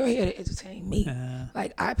 you're here to entertain me.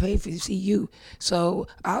 Like, I paid to see you. So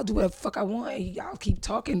I'll do whatever the fuck I want. And y'all keep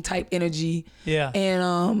talking type energy. Yeah.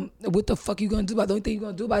 And what the fuck you gonna do about it? The only thing you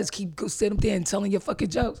gonna do about it is keep sitting up there and telling your fucking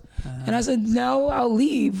jokes. And I said, no, I'll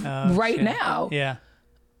leave right now. Yeah.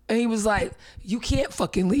 And he was like, you can't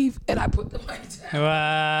fucking leave. And I put the mic down.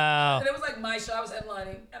 Wow. And it was like my show. I was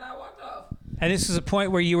headlining. And I walked off. And this is a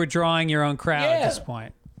point where you were drawing your own crowd at this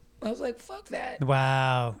point. I was like, fuck that.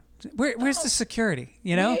 Wow. Where's the security,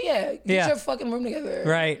 you know? Yeah. Get your fucking room together.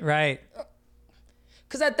 Right.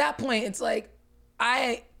 Because at that point, it's like,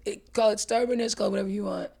 call it stubbornness, call it whatever you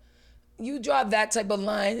want. You drop that type of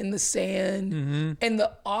line in the sand, and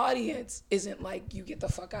the audience isn't like, you get the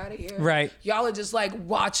fuck out of here. Right. Y'all are just like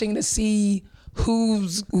watching to see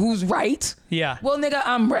who's right. Yeah. Well, nigga,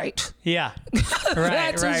 I'm right. Yeah. Right.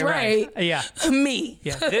 That's who's right. Yeah. Me.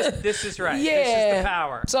 Yeah. This is right. Yeah. This is the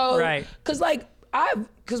power. So, right. Because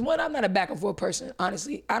I'm not a back and forth person,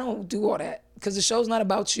 honestly. I don't do all that. Because the show's not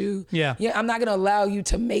about you. Yeah. I'm not gonna allow you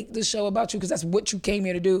to make the show about you because that's what you came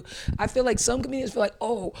here to do. I feel like some comedians feel like,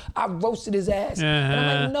 oh, I roasted his ass. And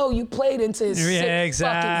I'm like, no, you played into his sick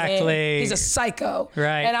exactly. fucking head. He's a psycho.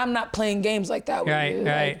 Right. And I'm not playing games like that with you.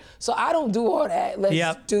 Right. Like, so I don't do all that.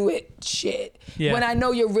 Let's do it shit. Yeah. When I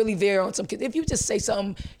know you're really there on some kids. If you just say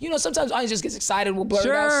something, sometimes audience just gets excited, we'll blurt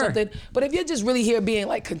out something. But if you're just really here being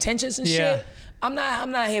like contentious and shit, I'm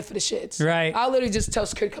not here for the shits. Right. I'll literally just tell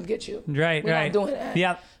security, come get you. Right. We're not doing that.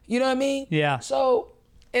 Yep. You know what I mean? Yeah. So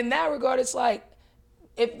in that regard, it's like,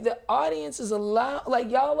 if the audience is allowed, like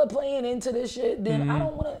y'all are playing into this shit, then I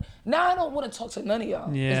don't want to talk to none of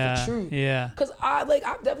y'all. Yeah. It's the truth. Yeah. Cause I've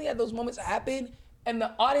definitely had those moments happen. And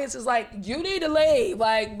the audience is like, you need to leave.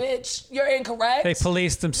 Like, bitch, you're incorrect. They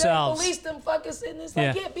police themselves. They police them fuckers. And it's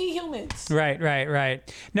like, be humans. Right.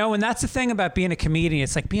 No, and that's the thing about being a comedian.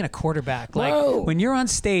 It's like being a quarterback. Like, when you're on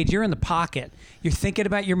stage, you're in the pocket. You're thinking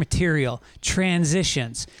about your material,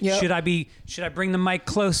 transitions. Yep. Should I bring the mic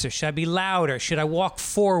closer? Should I be louder? Should I walk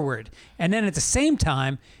forward? And then at the same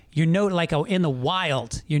time, you're in the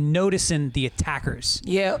wild, you're noticing the attackers.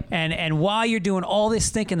 Yep. And while you're doing all this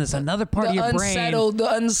thinking, there's another part of your brain. The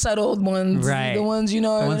unsettled ones. Right. The ones, the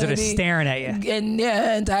ones that are staring at you. And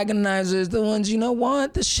antagonizers, the ones,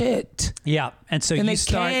 want the shit. Yeah. And so and you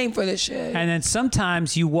they came for the shit. And then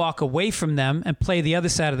sometimes you walk away from them and play the other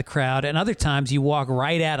side of the crowd, and other times you walk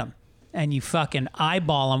right at them. And you fucking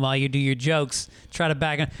eyeball them while you do your jokes. Try to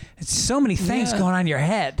back them. It's so many things going on in your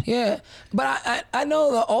head. Yeah. But I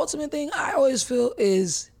know the ultimate thing I always feel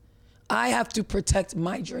is I have to protect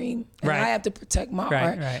my dream. And I have to protect my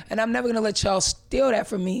art. Right. And I'm never going to let y'all steal that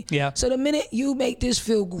from me. Yeah. So the minute you make this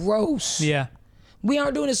feel gross. Yeah. We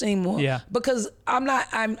aren't doing this anymore. Yeah. Because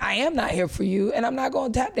I am not here for you, and I'm not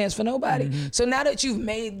going to tap dance for nobody. So now that you've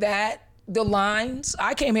made that the lines,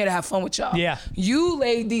 I came here to have fun with y'all. Yeah. You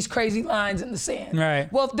laid these crazy lines in the sand. Right.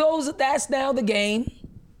 Well, if that's now the game,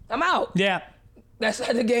 I'm out. Yeah. That's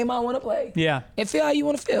not the game I want to play. Yeah. And feel how you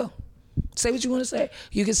want to feel. Say what you want to say.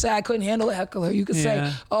 You could say I couldn't handle a heckler. You could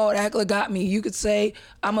say, oh, the heckler got me. You could say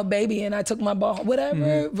I'm a baby and I took my ball.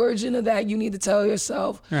 Whatever version of that you need to tell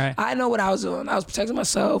yourself. Right. I know what I was doing. I was protecting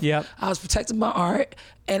myself. Yep. I was protecting my art.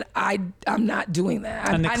 And I'm not doing that.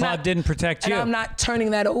 And the club didn't protect you. And I'm not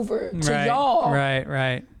turning that over to y'all.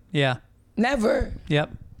 Right. Yeah. Never.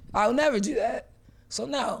 Yep. I'll never do that. So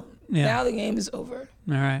no. Yeah. Now the game is over.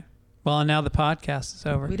 All right. Well, and now the podcast is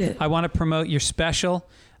over. We did. I want to promote your special.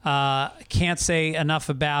 Can't say enough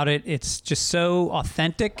about it. It's just so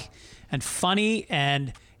authentic and funny,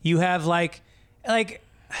 and you have like I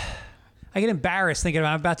get embarrassed thinking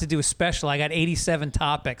I'm about to do a special. I got 87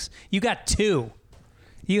 topics. You got 2.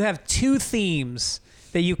 You have 2 themes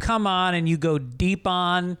that you come on and you go deep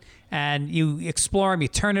on, and you explore them. You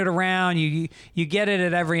turn it around. You get it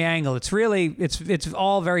at every angle. It's really it's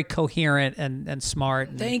all very coherent and smart.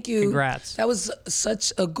 And thank you. Congrats. That was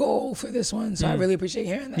such a goal for this one, so I really appreciate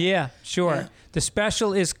hearing that. Yeah, sure. Yeah. The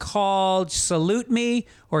special is called Salute Me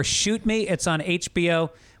or Shoot Me. It's on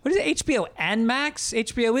HBO. What is it? HBO and Max?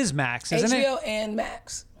 HBO is Max, isn't it? HBO and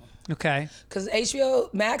Max. Okay. Because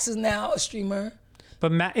HBO Max is now a streamer.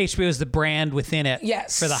 But HBO is the brand within it.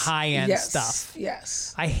 Yes. For the high-end stuff.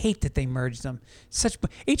 Yes. I hate that they merged them.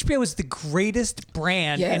 HBO is the greatest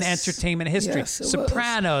brand in entertainment history. Yes,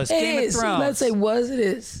 Sopranos, Game of Thrones. Let's say It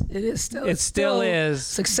is. It is still. It still is.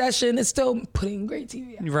 Succession is still putting great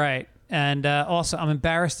TV out. Right. And also, I'm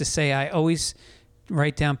embarrassed to say I always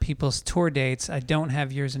write down people's tour dates. I don't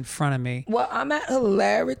have yours in front of me. Well, I'm at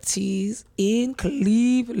Hilarities in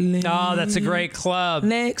Cleveland. Oh, that's a great club.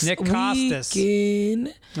 Next Nick Costas.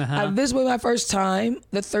 weekend. This will be my first time.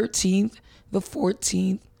 The 13th, the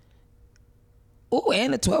 14th, Oh,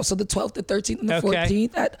 and the 12th. So the 12th, the 13th, and the Okay.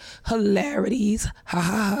 14th at Hilarities. Ha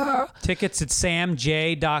ha ha. Tickets at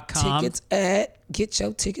samj.com. Tickets at Get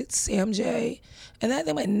Your Tickets, CMJ. And I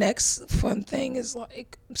think my next fun thing is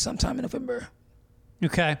like sometime in November.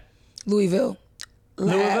 Okay. Louisville.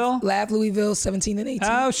 Louisville? Laugh Louisville, 17 and 18.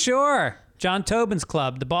 Oh, sure. John Tobin's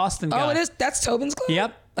club, the Boston guy. Oh, it is? That's Tobin's club?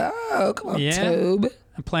 Yep. Oh, come on, Yeah. Tobe.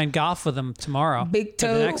 I'm playing golf with him tomorrow. Big or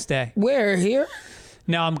Tobe. The next day. Where? Here?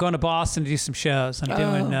 No, I'm going to Boston to do some shows. I'm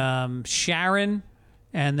doing Sharon,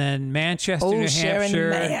 and then Manchester, New Sharon, Hampshire,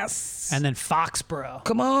 Mass. and then Foxborough.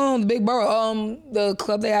 Come on, the big borough. The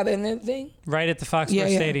club they have in that thing? Right at the Foxborough Yeah,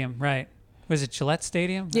 yeah. Stadium, right. Was it Gillette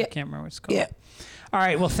Stadium? Yeah. I can't remember what it's called. Yeah. All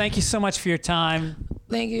right, well, thank you so much for your time.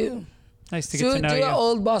 Thank you. Nice to get to know do you. an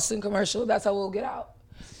old Boston commercial. That's how we'll get out.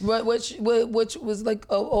 Which was like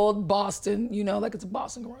an old Boston, you know, like it's a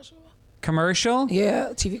Boston commercial. Commercial? Yeah,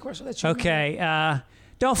 TV commercial. That you Okay.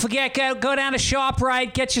 Don't forget, go down to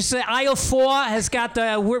ShopRite. Get your aisle 4 has got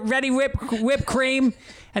the ready whipped cream,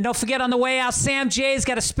 and don't forget on the way out, Sam J's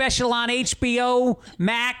got a special on HBO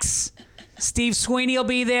Max. Steve Sweeney will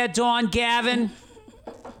be there. Dawn Gavin.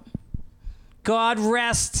 God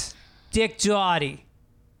rest Dick Doughty.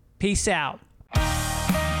 Peace out.